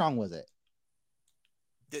strong was it?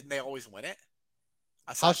 Didn't they always win it?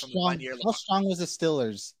 How strong was the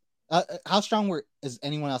Steelers? How strong is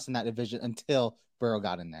anyone else in that division until Burrow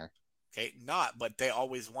got in there? Okay, but they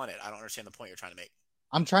always won it. I don't understand the point you're trying to make.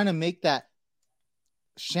 I'm trying to make that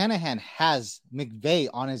Shanahan has McVay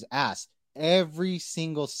on his ass every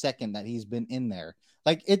single second that he's been in there.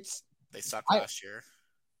 They sucked last year.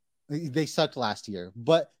 They sucked last year,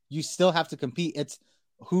 but you still have to compete. It's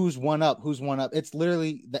who's one up. It's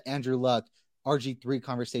literally the Andrew Luck, RG3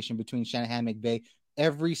 conversation between Shanahan and McVay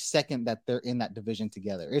every second that they're in that division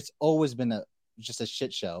together. It's always been just a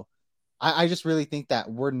shit show. I just really think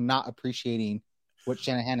that we're not appreciating what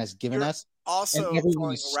Shanahan has given us. Also,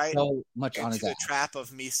 falling right so much into on his the ass. trap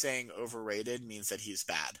of me saying overrated means that he's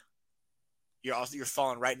bad. You're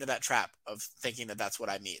falling right into that trap of thinking that that's what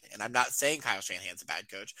I mean. And I'm not saying Kyle Shanahan's a bad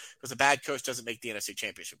coach, because a bad coach doesn't make the NFC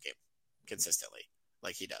Championship game consistently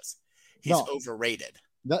like he does. He's overrated.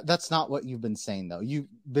 That's not what you've been saying, though. You've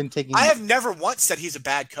been taking. I have never once said he's a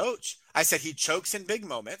bad coach. I said he chokes in big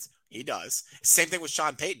moments. He does. Same thing with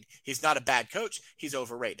Sean Payton. He's not a bad coach. He's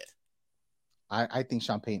overrated. I think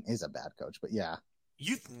Sean Payton is a bad coach, but yeah.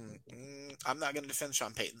 I'm not going to defend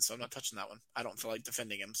Sean Payton, so I'm not touching that one. I don't feel like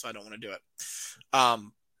defending him, so I don't want to do it.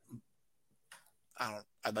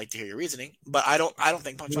 I'd like to hear your reasoning, but I don't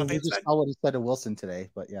think Sean Payton's bad. Saw what he said to Wilson today,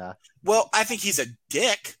 but yeah. Well, I think he's a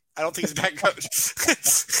dick. I don't think he's a bad coach.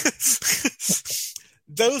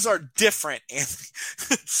 Those are different,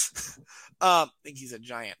 Anthony. I think he's a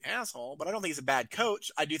giant asshole, but I don't think he's a bad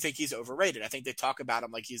coach. I do think he's overrated. I think they talk about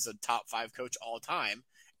him like he's a top 5 coach all time,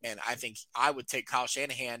 and I think I would take Kyle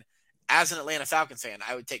Shanahan as an Atlanta Falcons fan.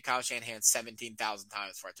 I would take Kyle Shanahan 17,000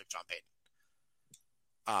 times before I took Sean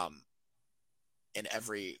Payton. In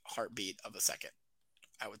every heartbeat of a second,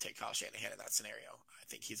 I would take Kyle Shanahan in that scenario. I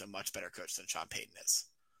think he's a much better coach than Sean Payton is.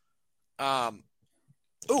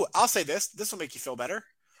 I'll say this. This will make you feel better.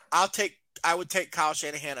 I would take Kyle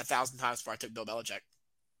Shanahan 1,000 times before I took Bill Belichick.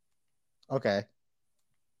 Okay.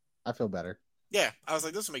 I feel better. Yeah, I was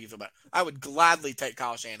like, this will make you feel better. I would gladly take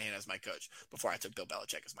Kyle Shanahan as my coach before I took Bill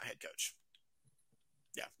Belichick as my head coach.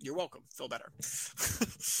 Yeah, you're welcome. Feel better.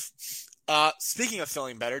 Speaking of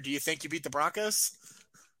feeling better, do you think you beat the Broncos?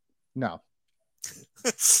 No.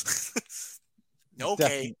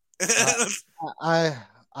 Okay.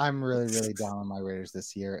 I'm really, really down on my Raiders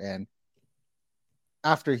this year, and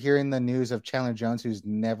after hearing the news of Chandler Jones, who's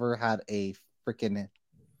never had a freaking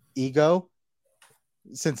ego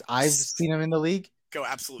since I've seen him in the league, go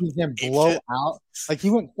absolutely. He can blow out. Like, he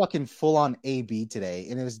went fucking full on AB today,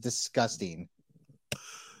 and it was disgusting.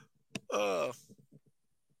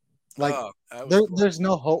 There's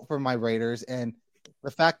no hope for my Raiders, and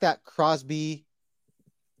the fact that Crosby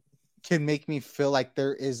can make me feel like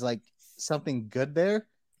there is like something good there,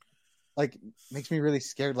 like, makes me really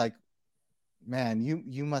scared. Like, man,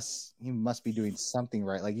 you must be doing something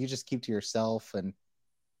right. Like, you just keep to yourself, and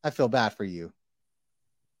I feel bad for you.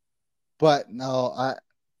 But no,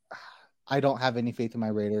 I don't have any faith in my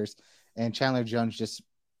Raiders, and Chandler Jones just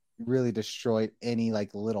really destroyed any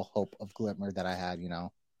like little hope of glimmer that I had, you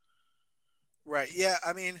know. Right. Yeah.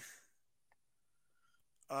 I mean,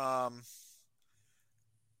 I'm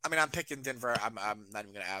picking Denver. I'm not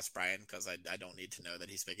even going to ask Brian because I don't need to know that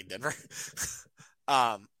he's picking Denver.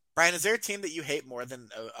 Brian, is there a team that you hate more than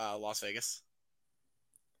Las Vegas?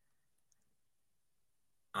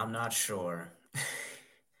 I'm not sure.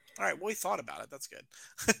 All right. Well, we thought about it. That's good.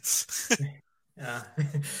 Yeah.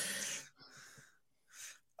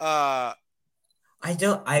 I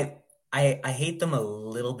don't. I hate them a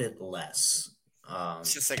little bit less.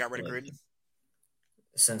 Since they got rid of Gruden.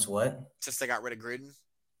 Since what? Since they got rid of Gruden.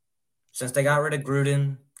 Since they got rid of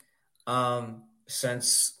Gruden.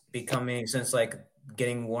 Since like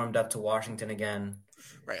getting warmed up to Washington again.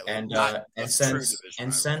 Right. Like and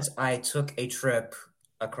since I took a trip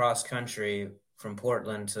across country from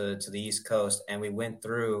Portland to the East Coast, and we went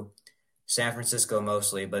through San Francisco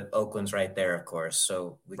mostly, but Oakland's right there, of course.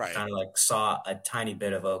 So we kind of like saw a tiny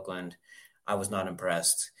bit of Oakland. I was not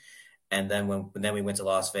impressed. And then when we went to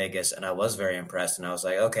Las Vegas, and I was very impressed, and I was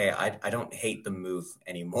like, okay, I don't hate the move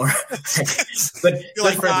anymore. But you're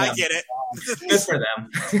like, no, I get it. Good for them.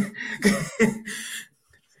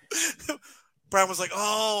 Brian was like,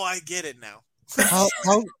 oh, I get it now.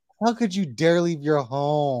 How could you dare leave your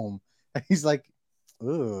home? And he's like,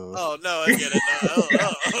 ooh. Oh no, I get it.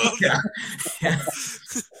 Yeah.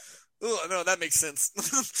 Oh no, that makes sense.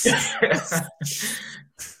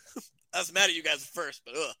 I was mad at you guys first,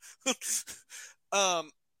 but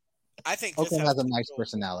I think Oakland has a nice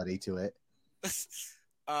personality to it.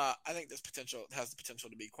 I think this has the potential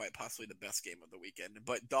to be quite possibly the best game of the weekend.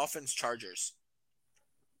 But Dolphins Chargers.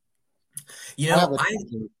 You know,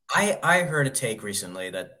 I heard a take recently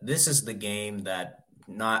that this is the game that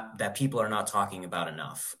people are not talking about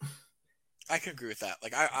enough. I can agree with that.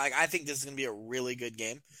 Like, I think this is going to be a really good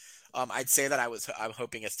game. I'd say that I'm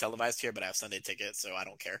hoping it's televised here, but I have Sunday tickets, so I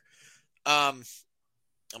don't care. I'm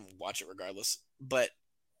gonna watch it regardless. But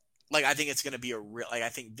like, I think it's going to be I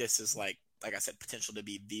think this is like I said, potential to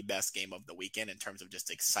be the best game of the weekend in terms of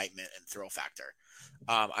just excitement and thrill factor.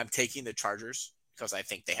 I'm taking the Chargers because I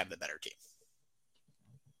think they have the better team.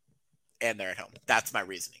 And they're at home. That's my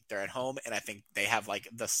reasoning. They're at home, and I think they have like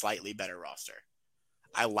the slightly better roster.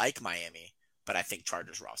 I like Miami, but I think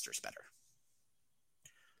Chargers roster is better.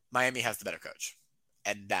 Miami has the better coach,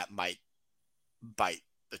 and that might bite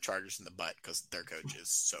the Chargers in the butt because their coach is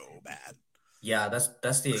so bad. Yeah,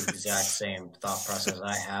 that's the exact same thought process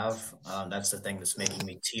I have. That's the thing that's making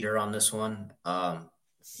me teeter on this one.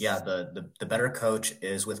 Yeah, the better coach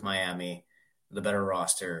is with Miami, the better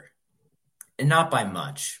roster, and not by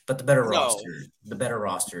much, but the better roster. The better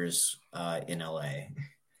roster is in LA.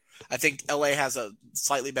 I think LA has a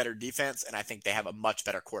slightly better defense, and I think they have a much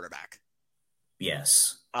better quarterback.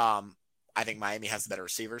 Yes. I think Miami has the better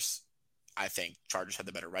receivers. I think Chargers have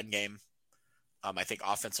the better run game. I think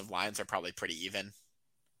offensive lines are probably pretty even.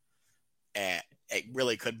 And it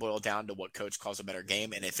really could boil down to what coach calls a better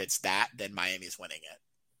game. And if it's that, then Miami's winning it.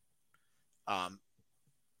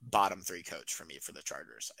 Bottom 3 coach for me for the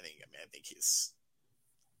Chargers. I think he's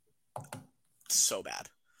so bad.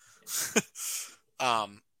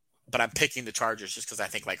 But I'm picking the Chargers just because I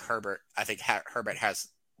think like Herbert. I think Herbert has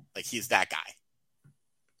like he's that guy.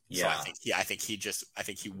 Yeah. So I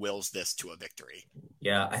think he wills this to a victory.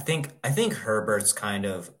 Yeah, I think Herbert's kind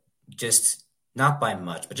of just not by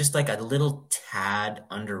much, but just like a little tad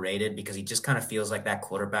underrated because he just kind of feels like that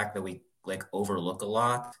quarterback that we like overlook a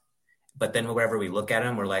lot. But then wherever we look at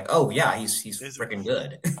him, we're like, oh yeah, he's freaking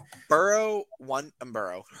good. Herbert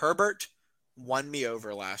won me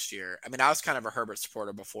over last year. I mean, I was kind of a Herbert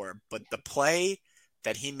supporter before, but the play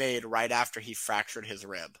that he made right after he fractured his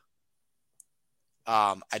rib,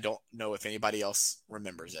 I don't know if anybody else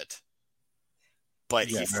remembers it, but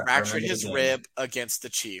he fractured his rib against the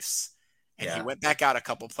Chiefs, and he went back out a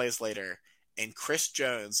couple plays later, and Chris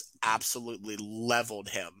Jones absolutely leveled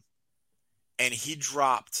him, and he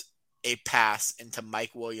dropped a pass into Mike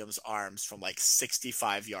Williams' arms from like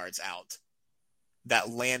 65 yards out that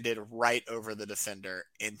landed right over the defender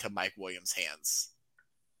into Mike Williams' hands.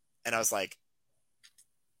 And I was like,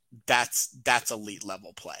 that's elite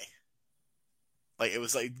level play. Like, it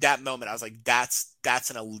was like that moment, I was like, that's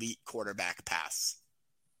an elite quarterback pass.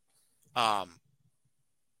 I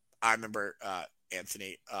remember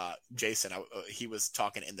Anthony, Jason, he was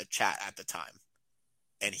talking in the chat at the time,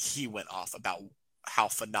 and he went off about how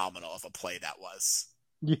phenomenal of a play that was.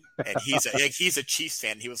 Yeah. And he's a Chiefs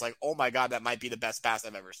fan. He was like, "Oh my god, that might be the best pass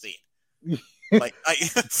I've ever seen." Like I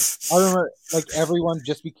remember, like everyone,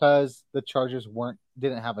 just because the Chargers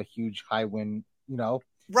didn't have a huge high win,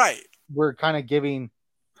 right? We're kind of giving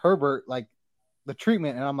Herbert like the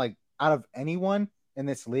treatment, and I'm like, out of anyone in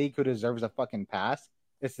this league who deserves a fucking pass,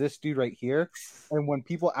 it's this dude right here. And when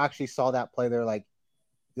people actually saw that play, they're like,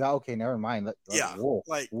 yeah, okay, never mind. Whoa.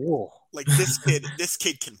 Like this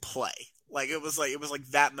kid can play. Like it was like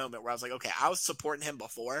that moment where I was like, okay, I was supporting him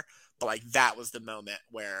before, but like that was the moment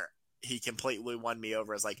where he completely won me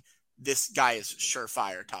over as like, this guy is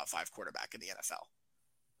surefire top 5 quarterback in the NFL.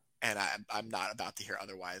 And I'm not about to hear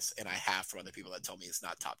otherwise. And I have from other people that told me it's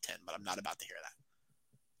not top 10, but I'm not about to hear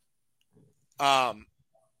that.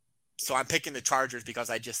 So I'm picking the Chargers because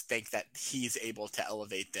I just think that he's able to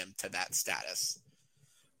elevate them to that status.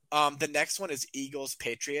 The next one is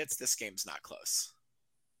Eagles-Patriots. This game's not close.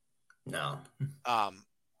 No.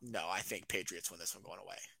 No, I think Patriots win this one going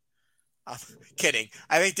away. Kidding.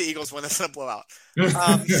 I think the Eagles win this in a blowout.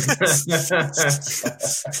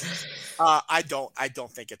 I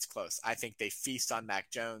don't think it's close. I think they feast on Mac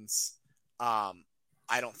Jones. I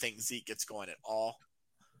don't think Zeke gets going at all.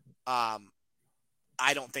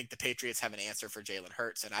 I don't think the Patriots have an answer for Jalen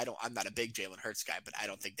Hurts, and I'm not a big Jalen Hurts guy, but I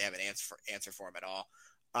don't think they have an answer for him at all.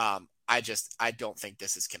 I don't think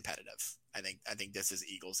this is competitive. I think this is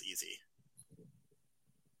Eagles easy.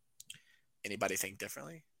 Anybody think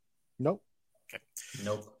differently? Nope. Okay.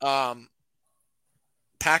 Nope.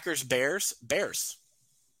 Packers, Bears.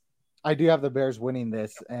 I do have the Bears winning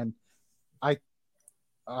this, and I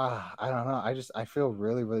don't know. I feel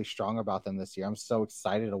really, really strong about them this year. I'm so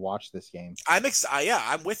excited to watch this game. I'm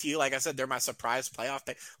with you. Like I said, they're my surprise playoff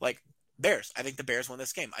pick. Like Bears. I think the Bears win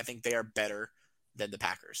this game. I think they are better than the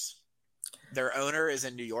Packers. Their owner is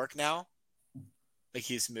in New York now. Like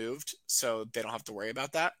he's moved, so they don't have to worry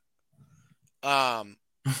about that.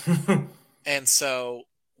 And so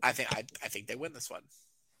I think they win this one.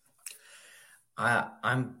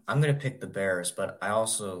 I'm gonna pick the Bears, but I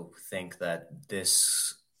also think that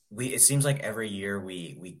it seems like every year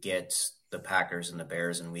we get the Packers and the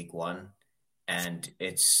Bears in week 1, and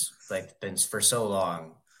it's like been for so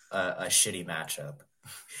long a shitty matchup.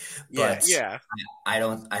 But yeah.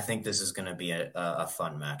 I think this is gonna be a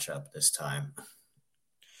fun matchup this time.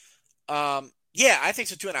 Yeah, I think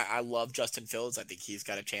so too, and I love Justin Fields. I think he's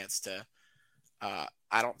got a chance to.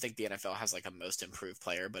 I don't think the NFL has like a most improved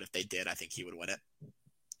player, but if they did, I think he would win it.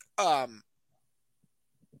 I'm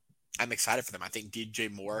excited for them. I think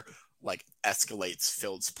DJ Moore like escalates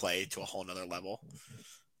Fields' play to a whole nother level.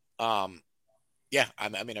 Yeah,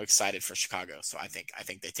 I'm excited for Chicago. So I think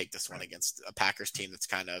they take this one against a Packers team that's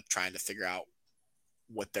kind of trying to figure out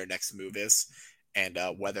what their next move is and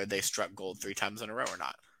whether they struck gold 3 times in a row or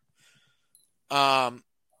not.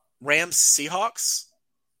 Rams, Seahawks.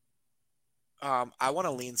 I want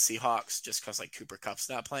to lean Seahawks just because like Cooper Kupp's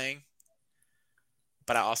not playing,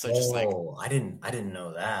 but I also I didn't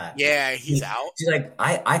know that. Yeah, he's out. See, like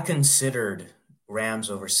I considered Rams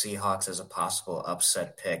over Seahawks as a possible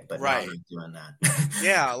upset pick, but now I'm Right. not doing that.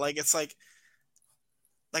 Yeah, it's like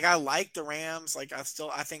I like the Rams. I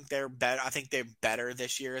think they're better. I think they're better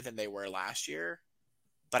this year than they were last year.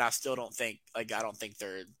 But I still don't think I don't think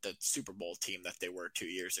they're the Super Bowl team that they were 2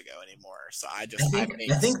 years ago anymore. So I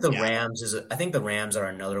think the Rams are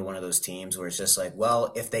another one of those teams where it's just like,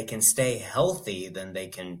 well, if they can stay healthy, then they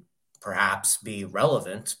can perhaps be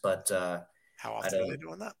relevant. But how often are they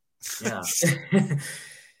doing that? Yeah.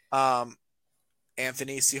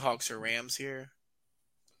 Anthony, Seahawks or Rams here?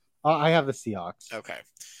 I have the Seahawks. Okay.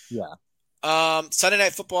 Yeah. Sunday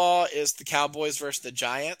Night Football is the Cowboys versus the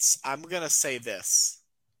Giants. I'm gonna say this.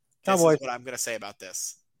 Cowboys. This is what I'm gonna say about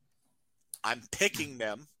this. I'm picking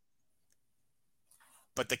them,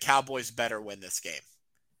 but the Cowboys better win this game.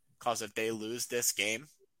 Because if they lose this game,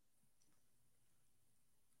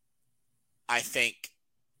 I think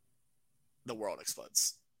the world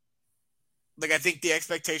explodes. I think the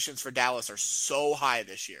expectations for Dallas are so high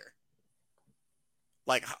this year.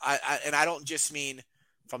 I don't just mean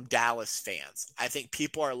from Dallas fans. I think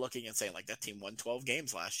people are looking and saying, that team won 12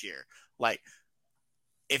 games last year.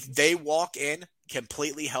 If they walk in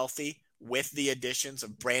completely healthy with the additions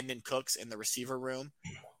of Brandon Cooks in the receiver room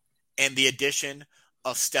and the addition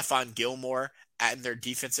of Stephon Gilmore at their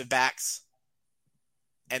defensive backs,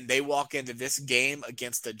 and they walk into this game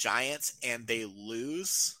against the Giants and they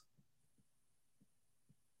lose,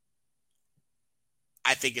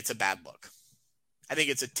 I think it's a bad look. I think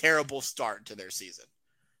it's a terrible start to their season.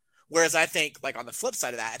 Whereas I think, on the flip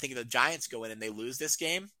side of that, I think if the Giants go in and they lose this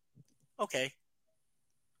game, okay,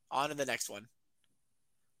 on to the next one.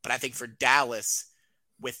 But I think for Dallas,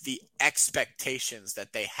 with the expectations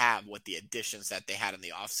that they have with the additions that they had in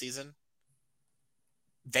the offseason,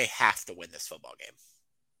 they have to win this football game.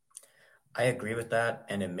 I agree with that,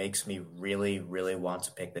 and it makes me really, really want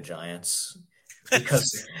to pick the Giants.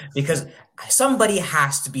 Because somebody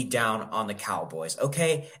has to be down on the Cowboys,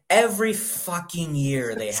 okay? Every fucking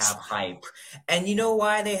year they have hype. And you know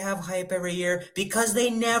why they have hype every year? Because they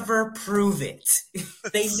never prove it.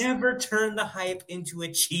 They never turn the hype into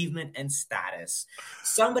achievement and status.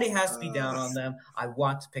 Somebody has to be down on them. I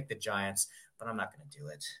want to pick the Giants, but I'm not going to do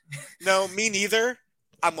it. No, me neither.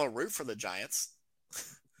 I'm going to root for the Giants,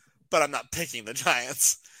 but I'm not picking the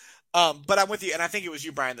Giants. But I'm with you, and I think it was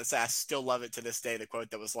you, Brian, that said, I still love it to this day, the quote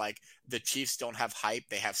that was the Chiefs don't have hype,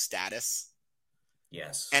 they have status.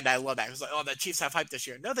 Yes. And I love that. It was the Chiefs have hype this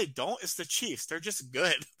year. No, they don't. It's the Chiefs. They're just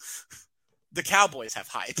good. The Cowboys have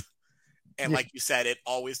hype. And like you said, it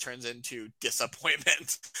always turns into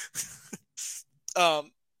disappointment.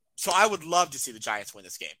 So I would love to see the Giants win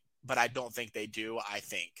this game, but I don't think they do. I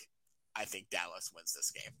think Dallas wins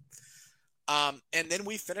this game. And then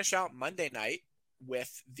we finish out Monday night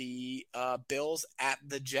with the Bills at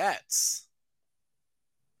the Jets.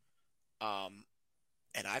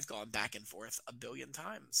 And I've gone back and forth a billion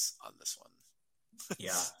times on this one.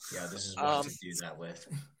 Yeah, this is what to do that with.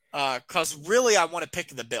 Because really I want to pick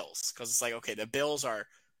the Bills. Because it's okay, the Bills are,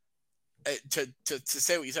 to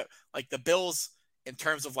say what you said, the Bills, in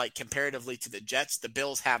terms of comparatively to the Jets, the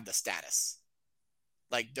Bills have the status.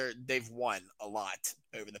 They've won a lot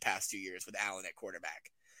over the past 2 years with Allen at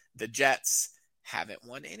quarterback. The Jets haven't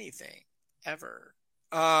won anything ever.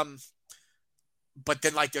 But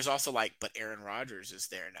then there's also but Aaron Rodgers is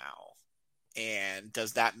there now. And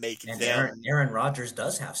does that make them... Aaron Rodgers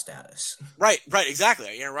does have status. Right, exactly.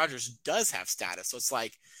 Aaron Rodgers does have status. So it's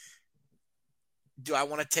do I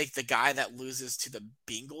want to take the guy that loses to the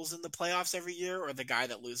Bengals in the playoffs every year or the guy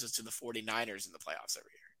that loses to the 49ers in the playoffs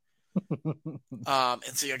every year?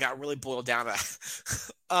 And so I got really boiled down to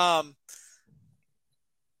that.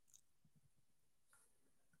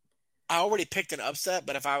 I already picked an upset,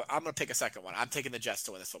 but I'm going to pick a second one. I'm taking the Jets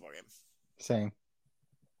to win this football game. Same.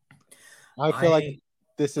 I feel like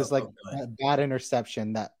this is a bad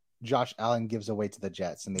interception that Josh Allen gives away to the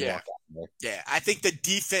Jets, and they walk out there. Yeah, I think the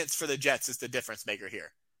defense for the Jets is the difference maker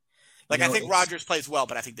here. I think Rodgers plays well,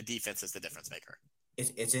 but I think the defense is the difference maker.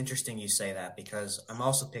 It's interesting you say that because I'm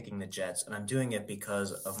also picking the Jets, and I'm doing it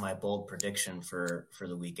because of my bold prediction for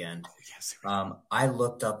the weekend. Oh, yes. I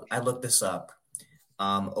looked this up.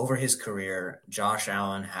 Over his career, Josh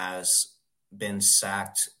Allen has been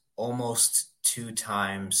sacked almost 2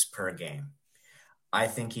 times per game. I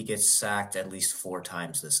think he gets sacked at least 4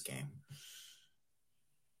 times this game.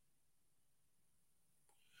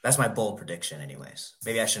 That's my bold prediction anyways.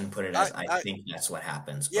 Maybe I shouldn't put it as I think that's what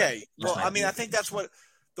happens. Yeah, well, I think that's what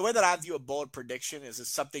 – the way that I view a bold prediction is it's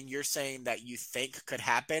something you're saying that you think could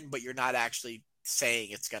happen, but you're not actually saying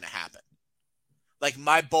it's going to happen.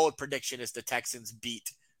 My bold prediction is the Texans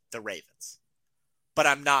beat the Ravens. but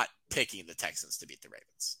I'm not picking the Texans to beat the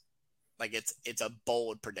Ravens. Like it's a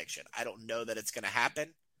bold prediction. I don't know that it's going to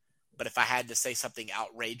happen, but if I had to say something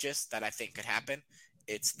outrageous that I think could happen,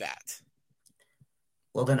 it's that.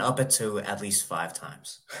 Well, then up it to at least 5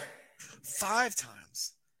 times. 5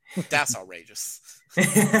 times. That's outrageous.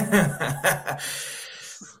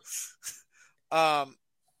 All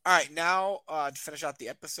right, now to finish out the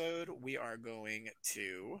episode, we are going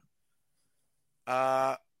to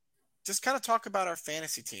just kind of talk about our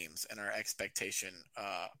fantasy teams and our expectation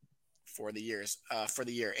for the year.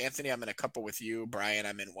 Anthony, I'm in a couple with you. Brian,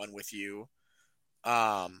 I'm in one with you.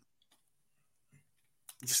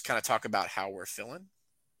 Just kind of talk about how we're feeling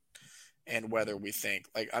and whether we think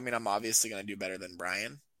I'm obviously going to do better than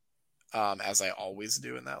Brian, as I always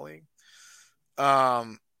do in that league.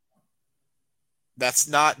 That's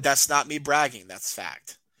not me bragging. That's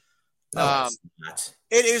fact. No, it's not.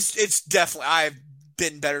 It is. It's definitely. I've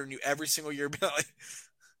been better than you every single year.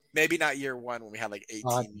 Maybe not year one when we had like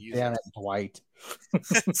 18 users. Damn it, Dwight.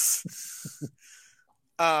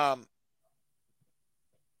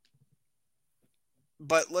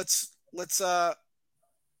 But let's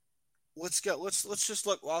just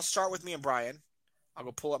look. Well, I'll start with me and Brian. I'll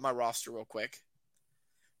go pull up my roster real quick.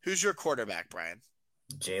 Who's your quarterback, Brian?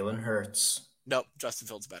 Jalen Hurts. Nope, Justin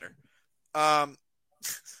Fields better. I'm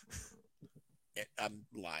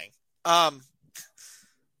lying.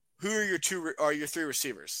 Who are your 3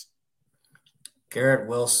 receivers? Garrett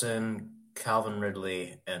Wilson, Calvin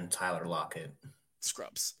Ridley, and Tyler Lockett.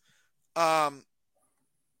 Scrubs. I've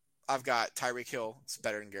got Tyreek Hill. It's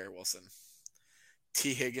better than Garrett Wilson.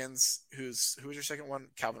 T. Higgins, who was your second one?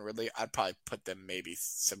 Calvin Ridley. I'd probably put them maybe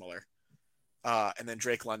similar. And then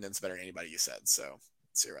Drake London's better than anybody you said, so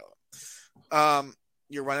it's irrelevant.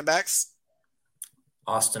 Your running backs?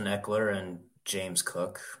 Austin Eckler and James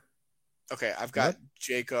Cook. Okay, I've got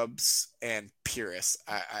Jacobs and Pierce.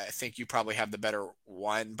 I think you probably have the better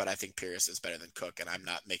one, but I think Pierce is better than Cook, and I'm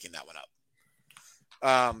not making that one up.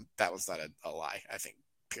 That was not a lie. I think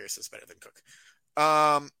Pierce is better than Cook.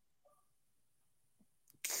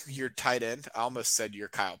 Your tight end. I almost said your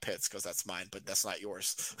Kyle Pitts because that's mine, but that's not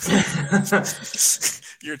yours.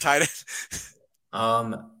 Your tight end.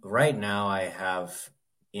 Right now I have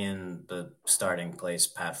in the starting place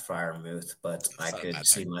Pat Freiermuth, but I could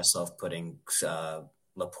see myself putting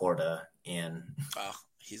Laporta in. Oh,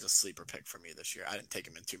 he's a sleeper pick for me this year. I didn't take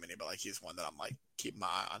him in too many, but he's one that I'm keeping my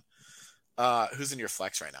eye on. Who's in your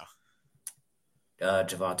flex right now?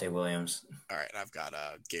 Javonte Williams. All right, I've got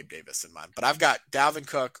Gabe Davis in mind, but I've got Dalvin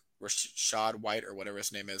Cook, Rashad White, or whatever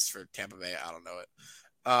his name is for Tampa Bay. I don't know it.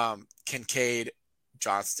 Kincaid,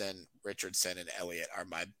 Johnston, Richardson, and Elliott are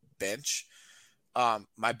my bench.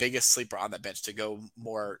 My biggest sleeper on that bench, to go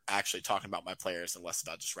more actually talking about my players and less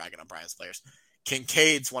about just ragging on Brian's players.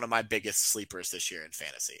 Kincaid's one of my biggest sleepers this year in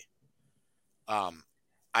fantasy.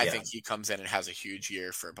 I think he comes in and has a huge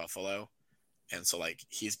year for Buffalo. And so,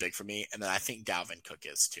 he's big for me. And then I think Dalvin Cook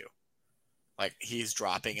is too. He's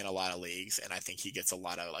dropping in a lot of leagues, and I think he gets a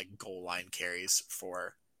lot of, goal line carries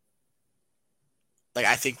for...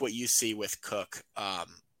 I think what you see with Cook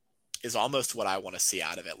is almost what I want to see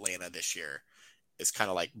out of Atlanta this year. Is kind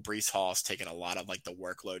of Breece Hall's taking a lot of, the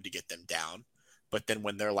workload to get them down. But then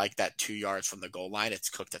when they're, that 2 yards from the goal line, it's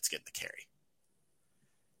Cook that's getting the carry.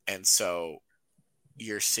 And so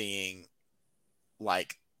you're seeing,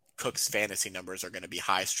 Cook's fantasy numbers are going to be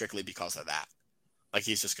high strictly because of that.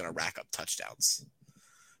 He's just going to rack up touchdowns.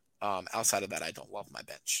 Outside of that, I don't love my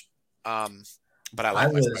bench. But I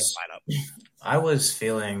like my lineup. I was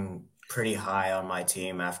feeling pretty high on my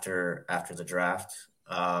team after the draft.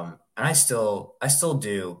 And I still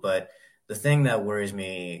do, but the thing that worries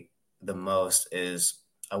me the most is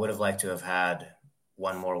I would have liked to have had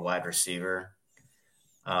one more wide receiver.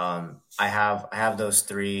 I have those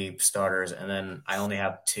 3 starters, and then I only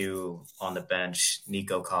have 2 on the bench,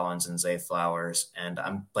 Nico Collins and Zay Flowers. And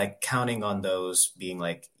I'm counting on those being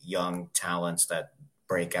young talents that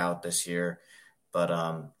break out this year. But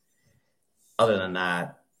other than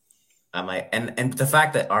that, I'm and the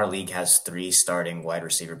fact that our league has 3 starting wide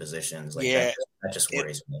receiver positions, that just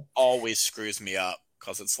worries me. Always screws me up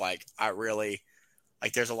because it's I really.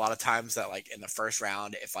 There's a lot of times that, in the first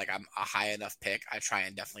round, if, I'm a high enough pick, I try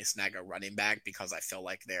and definitely snag a running back because I feel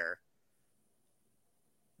like they're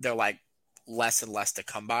less and less to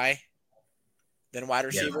come by than wide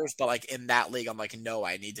receivers. Yeah. But, in that league, I'm no,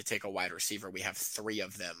 I need to take a wide receiver. We have 3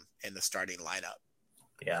 of them in the starting lineup.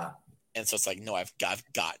 Yeah. And so it's no, I've got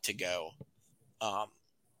to go.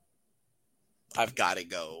 I've got to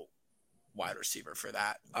go wide receiver for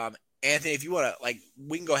that. Anthony, if you want to,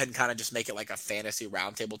 we can go ahead and kind of just make it a fantasy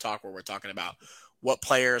roundtable talk where we're talking about what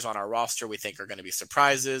players on our roster we think are going to be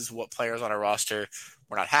surprises, what players on our roster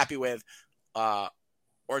we're not happy with,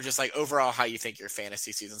 or just like overall how you think your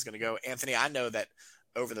fantasy season is going to go. Anthony, I know that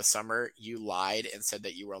over the summer you lied and said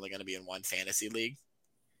that you were only going to be in one fantasy league.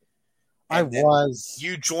 I was.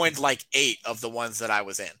 You joined like 8 of the ones that I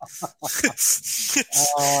was in.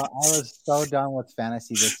 I was so done with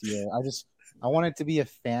fantasy this year. I wanted to be a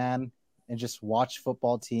fan and just watch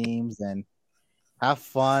football teams and have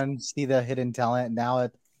fun, see the hidden talent. Now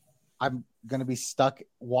I'm going to be stuck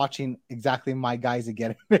watching exactly my guys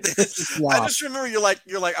again. I just remember you're like,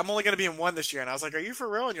 I'm only going to be in one this year. And I was like, are you for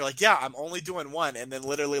real? And you're like, yeah, I'm only doing one. And then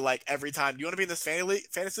literally like every time, do you want to be in this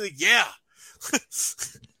fantasy league? Yeah.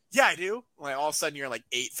 Yeah, I do. Like all of a sudden you're in like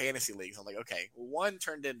 8 fantasy leagues. I'm like, okay, well, 1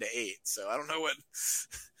 turned into 8. So I don't know what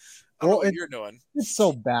you're doing. It's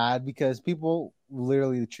so bad because people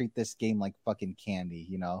literally treat this game like fucking candy.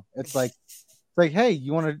 You know, it's like, hey,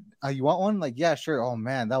 you want one? Like, yeah, sure. Oh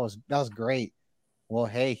man, that was great. Well,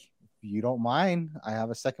 hey, if you don't mind, I have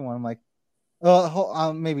a second one. I'm like,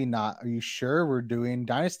 maybe not. Are you sure we're doing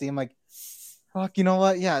Dynasty? I'm like, fuck, you know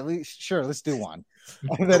what? Yeah, sure, let's do one.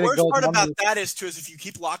 The worst part about that is if you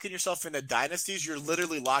keep locking yourself into dynasties, you're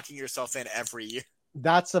literally locking yourself in every year.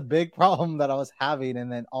 That's a big problem that I was having. And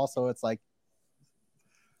then also it's like,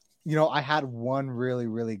 you know, I had one really,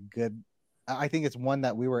 really good. I think it's one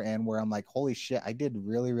that we were in where I'm like, holy shit, I did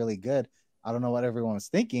really, really good. I don't know what everyone was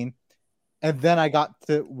thinking. And then I got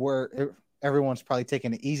to where everyone's probably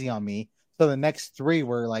taking it easy on me. So the next 3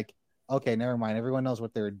 were like, okay, never mind. Everyone knows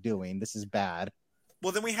what they're doing. This is bad.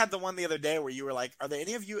 Well, then we had the one the other day where you were like, are there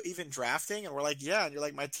any of you even drafting? And we're like, yeah. And you're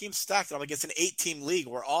like, my team's stacked. And I'm like, it's an 8-team league.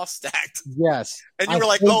 We're all stacked. Yes. And you were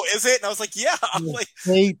like, oh, is it? And I was like, yeah. I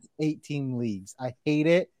hate 8-team leagues. I hate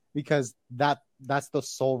it because that's the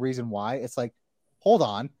sole reason why. It's like, hold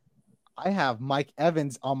on. I have Mike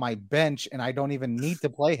Evans on my bench and I don't even need to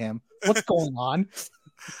play him. What's going on?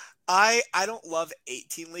 I don't love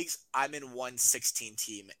 8-team leagues. I'm in one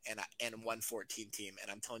 16-team and one 14-team. And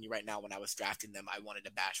I'm telling you right now, when I was drafting them, I wanted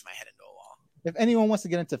to bash my head into a wall. If anyone wants to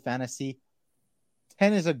get into fantasy,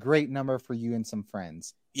 10 is a great number for you and some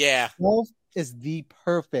friends. Yeah. 12 is the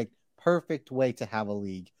perfect way to have a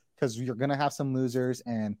league because you're going to have some losers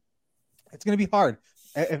and it's going to be hard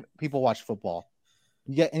if people watch football.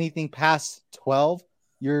 You get anything past 12,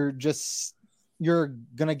 you're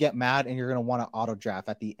going to get mad and you're going to want to auto draft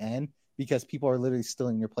at the end because people are literally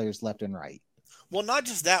stealing your players left and right. Well, not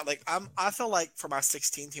just that. Like I feel like for my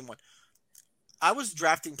 16-team one, I was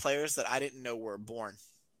drafting players that I didn't know were born.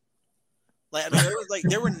 Like, I mean,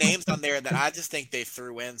 there were names on there that I just think they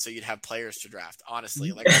threw in so you'd have players to draft.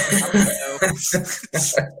 Honestly, like I don't know.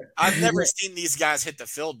 I've never seen these guys hit the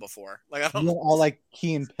field before. Like I don't know. All like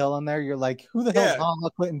Key and Pill in there. You're like, who the hell is Tom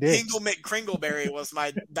Clinton Diggs? Tingle McCringleberry was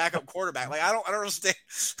my backup quarterback. Like I don't understand.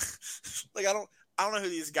 Like I don't know who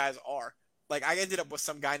these guys are. Like I ended up with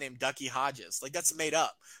some guy named Ducky Hodges. Like that's made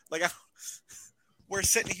up. Like we're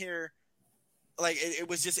sitting here. Like it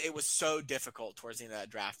was so difficult towards the end of that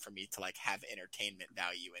draft for me to like have entertainment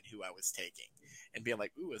value in who I was taking and being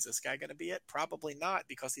like, ooh, is this guy going to be it? Probably not,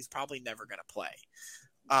 because he's probably never going to play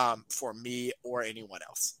for me or anyone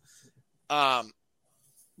else.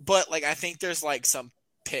 But like, I think there's like some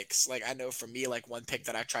picks. Like I know for me, like one pick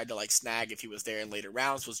that I tried to like snag if he was there in later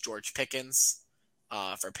rounds was George Pickens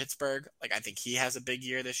for Pittsburgh. Like I think he has a big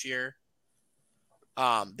year this year.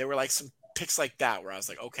 There were like some picks like that where I was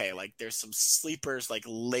like, okay, like there's some sleepers like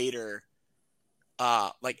later,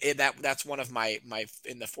 that's one of my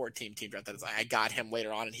in the 14 team draft that is like, I got him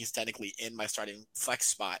later on and he's technically in my starting flex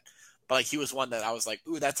spot, but like he was one that I was like,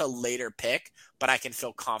 ooh, that's a later pick, but I can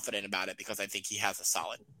feel confident about it because I think he has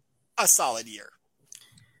a solid year.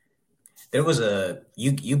 There was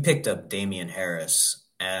you picked up Damian Harris,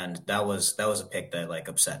 and that was a pick that like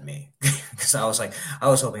upset me because I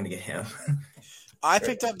was hoping to get him. I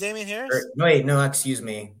picked up Damian Harris? No, excuse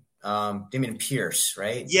me. Damian Pierce,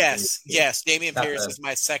 right? Yes. Damian Pierce is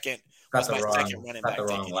my second running back. Got the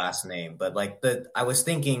wrong last name. But like I was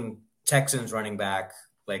thinking Texans running back,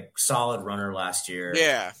 like solid runner last year.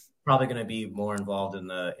 Yeah. Probably gonna be more involved in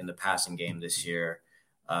the passing game this year.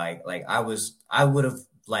 I would have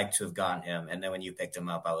liked to have gotten him, and then when you picked him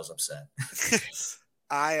up, I was upset.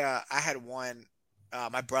 I had one.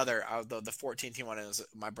 My brother, the 14 team one,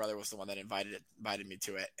 my brother was the one that invited me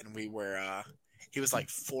to it, and we were. He was like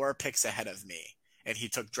 4 picks ahead of me, and he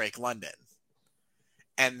took Drake London.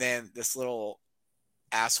 And then this little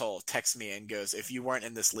asshole texts me and goes, "If you weren't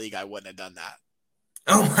in this league, I wouldn't have done that."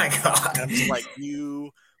 Oh my god! And I'm just like,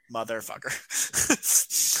 you motherfucker!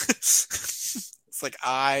 It's like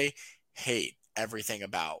I hate everything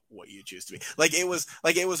about what you choose to be. Like it was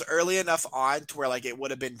early enough on to where like it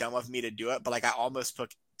would have been dumb of me to do it, but like I almost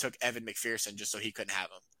took Evan McPherson just so he couldn't have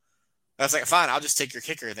him. I was like, fine, I'll just take your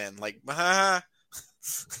kicker then. Like, I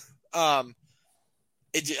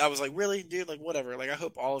was like, really, dude? Like, whatever. Like, I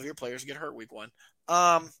hope all of your players get hurt week 1.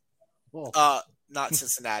 Not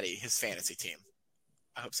Cincinnati, his fantasy team.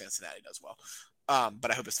 I hope Cincinnati does well.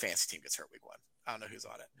 But I hope his fantasy team gets hurt week 1. I don't know who's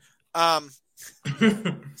on it.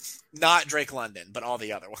 Not Drake London, but all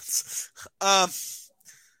the other ones.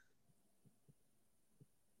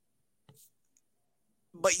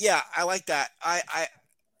 But yeah, I like that.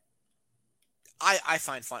 I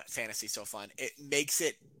find fantasy so fun. It makes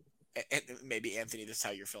it, and maybe Anthony, this is how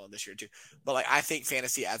you're feeling this year too. But like, I think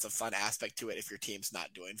fantasy adds a fun aspect to it if your team's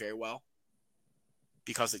not doing very well,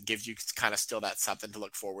 because it gives you kind of still that something to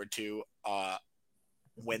look forward to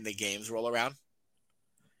when the games roll around.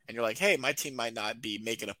 And you're like, hey, my team might not be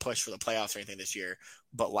making a push for the playoffs or anything this year,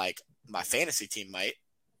 but like my fantasy team might.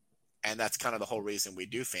 And that's kind of the whole reason we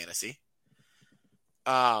do fantasy.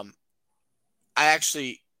 I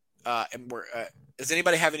actually, does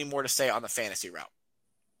anybody have any more to say on the fantasy route?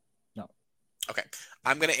 No. Okay.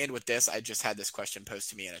 I'm going to end with this. I just had this question posed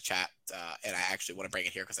to me in a chat, and I actually want to bring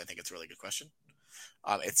it here because I think it's a really good question.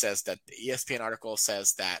 It says that the ESPN article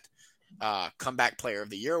says that Comeback Player of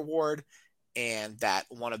the Year award, and that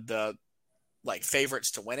one of the like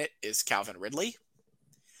favorites to win it is Calvin Ridley.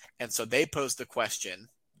 And so they posed the question,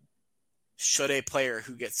 should a player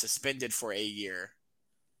who gets suspended for a year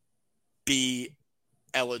be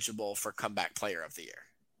eligible for Comeback Player of the Year?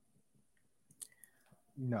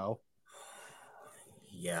 No.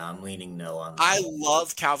 Yeah, I'm leaning no on that. I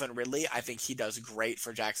love Calvin Ridley. I think he does great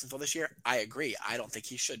for Jacksonville this year. I agree. I don't think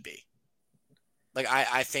he should be. Like,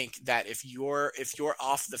 I think that if you're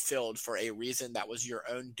off the field for a reason that was your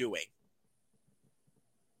own doing,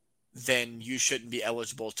 then you shouldn't be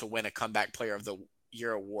eligible to win a Comeback Player of the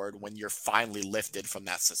Year award when you're finally lifted from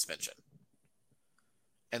that suspension.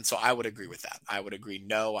 And so I would agree with that. I would agree,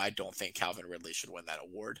 no, I don't think Calvin Ridley should win that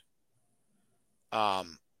award.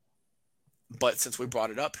 But since we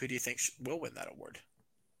brought it up, who do you think will win that award?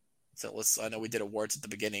 So I know we did awards at the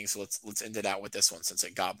beginning, so let's end it out with this one since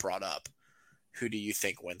it got brought up. Who do you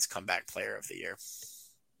think wins Comeback Player of the Year?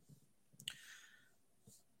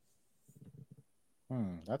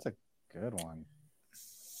 That's a good one.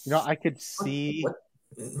 You know, I could see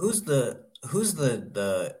who's the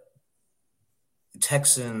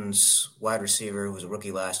Texans wide receiver who was a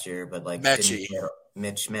rookie last year, but like Mechie.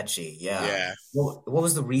 Mitch Mechie, yeah. Yeah. What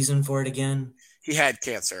was the reason for it again? He had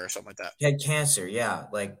cancer or something like that. He had cancer, yeah.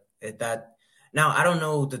 Like that. Now I don't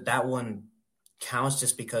know that one counts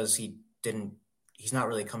just because he's not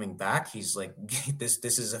really coming back. He's like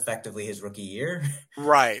this is effectively his rookie year.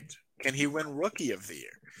 Right. Can he win Rookie of the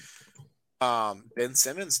Year? Ben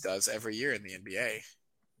Simmons does every year in the NBA.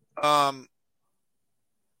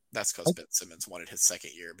 That's because Ben Simmons wanted his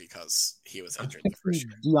second year because he was injured the first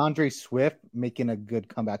year. DeAndre Swift making a good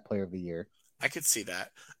Comeback Player of the Year. I could see that.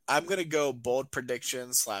 I'm going to go bold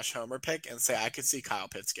prediction / homer pick and say I could see Kyle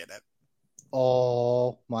Pitts get it.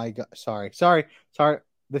 Oh my God. Sorry.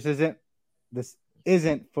 This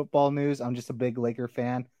isn't football news. I'm just a big Laker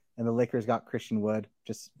fan, and the Lakers got Christian Wood.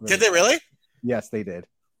 Did they really? Yes, they did.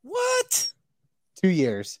 What? 2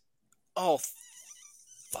 years. Oh,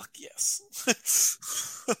 fuck yes.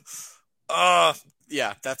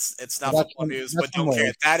 Yeah, it's not football news, but don't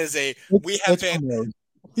care. That is you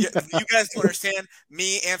guys don't understand.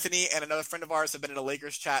 Me, Anthony, and another friend of ours have been in a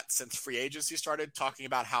Lakers chat since free agency started, talking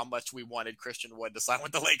about how much we wanted Christian Wood to sign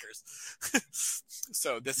with the Lakers.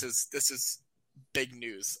 So this is big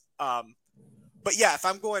news. But yeah, if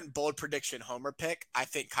I'm going bold prediction homer pick, I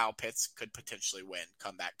think Kyle Pitts could potentially win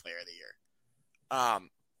Comeback Player of the Year.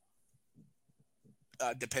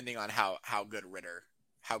 Depending on how good Ritter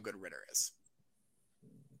is.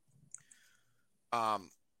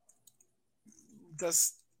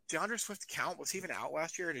 Does DeAndre Swift count? Was he even out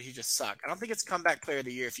last year, or did he just suck? I don't think it's Comeback Player of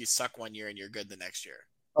the Year if you suck one year and you're good the next year.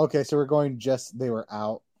 Okay, so we're going they were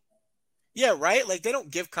out. Yeah, right? Like, they don't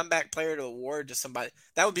give Comeback Player of the award to somebody.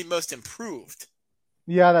 That would be most improved.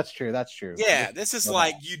 Yeah, that's true. Yeah, this is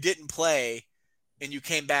like you didn't play and you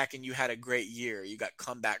came back and you had a great year. You got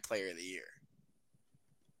Comeback Player of the Year.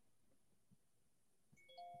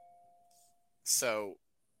 So,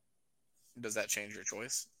 does that change your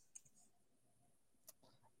choice?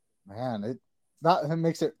 Man, it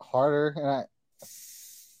makes it harder, and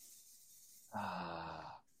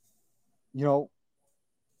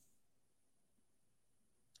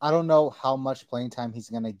I don't know how much playing time he's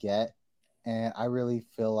gonna get, and I really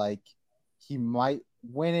feel like he might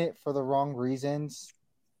win it for the wrong reasons.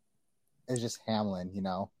 is just Hamlin.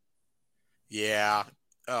 Yeah.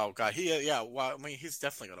 Oh God. Yeah. Well, I mean, he's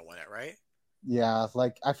definitely gonna win it, right? Yeah,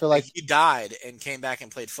 like I feel Like like he died and came back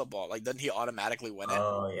and played football. Like, doesn't he automatically win it?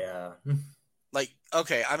 Oh yeah. Like,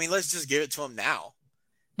 okay. I mean, let's just give it to him now.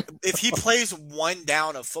 If he plays one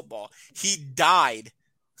down of football, he died,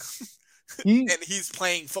 he and he's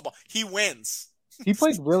playing football. He wins. he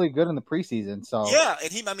played really good in the preseason. So Yeah,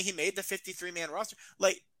 and he made the 53-man roster.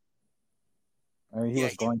 Like, I mean, he yeah,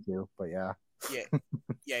 was going to, but yeah.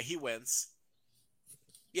 yeah, he wins.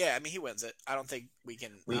 Yeah, I mean, he wins it. I don't think we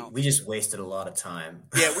can. We just wasted a lot of time.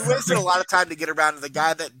 Yeah, we wasted a lot of time to get around to the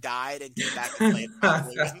guy that died and came back and played.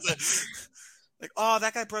 Like, oh,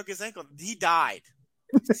 that guy broke his ankle. He died.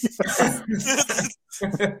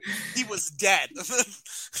 He was dead.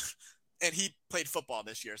 And he played football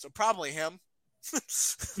this year, so probably him.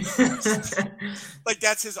 Like,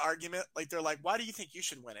 that's his argument. Like, they're like, why do you think you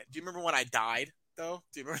should win it? Do you remember when I died, though?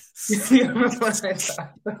 Do you remember? Do you remember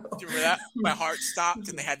that? My heart stopped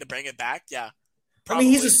and they had to bring it back. Yeah. Probably. I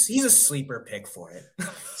mean, he's a sleeper pick for it.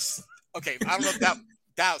 Okay, I don't know if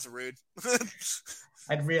that was rude.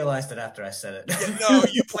 I'd realized it after I said it. Yeah, no,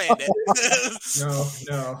 you planned it.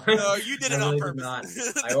 No, you did it on purpose. Not.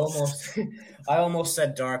 I almost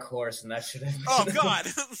said dark horse, and that should have. Oh God,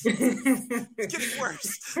 it's getting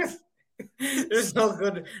worse. There's no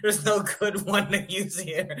good one to use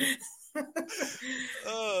here.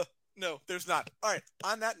 No, there's not. All right.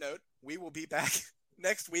 On that note, we will be back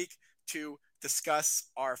next week to discuss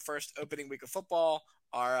our first opening week of football,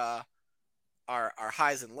 our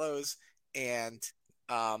highs and lows, and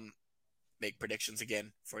make predictions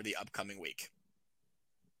again for the upcoming week.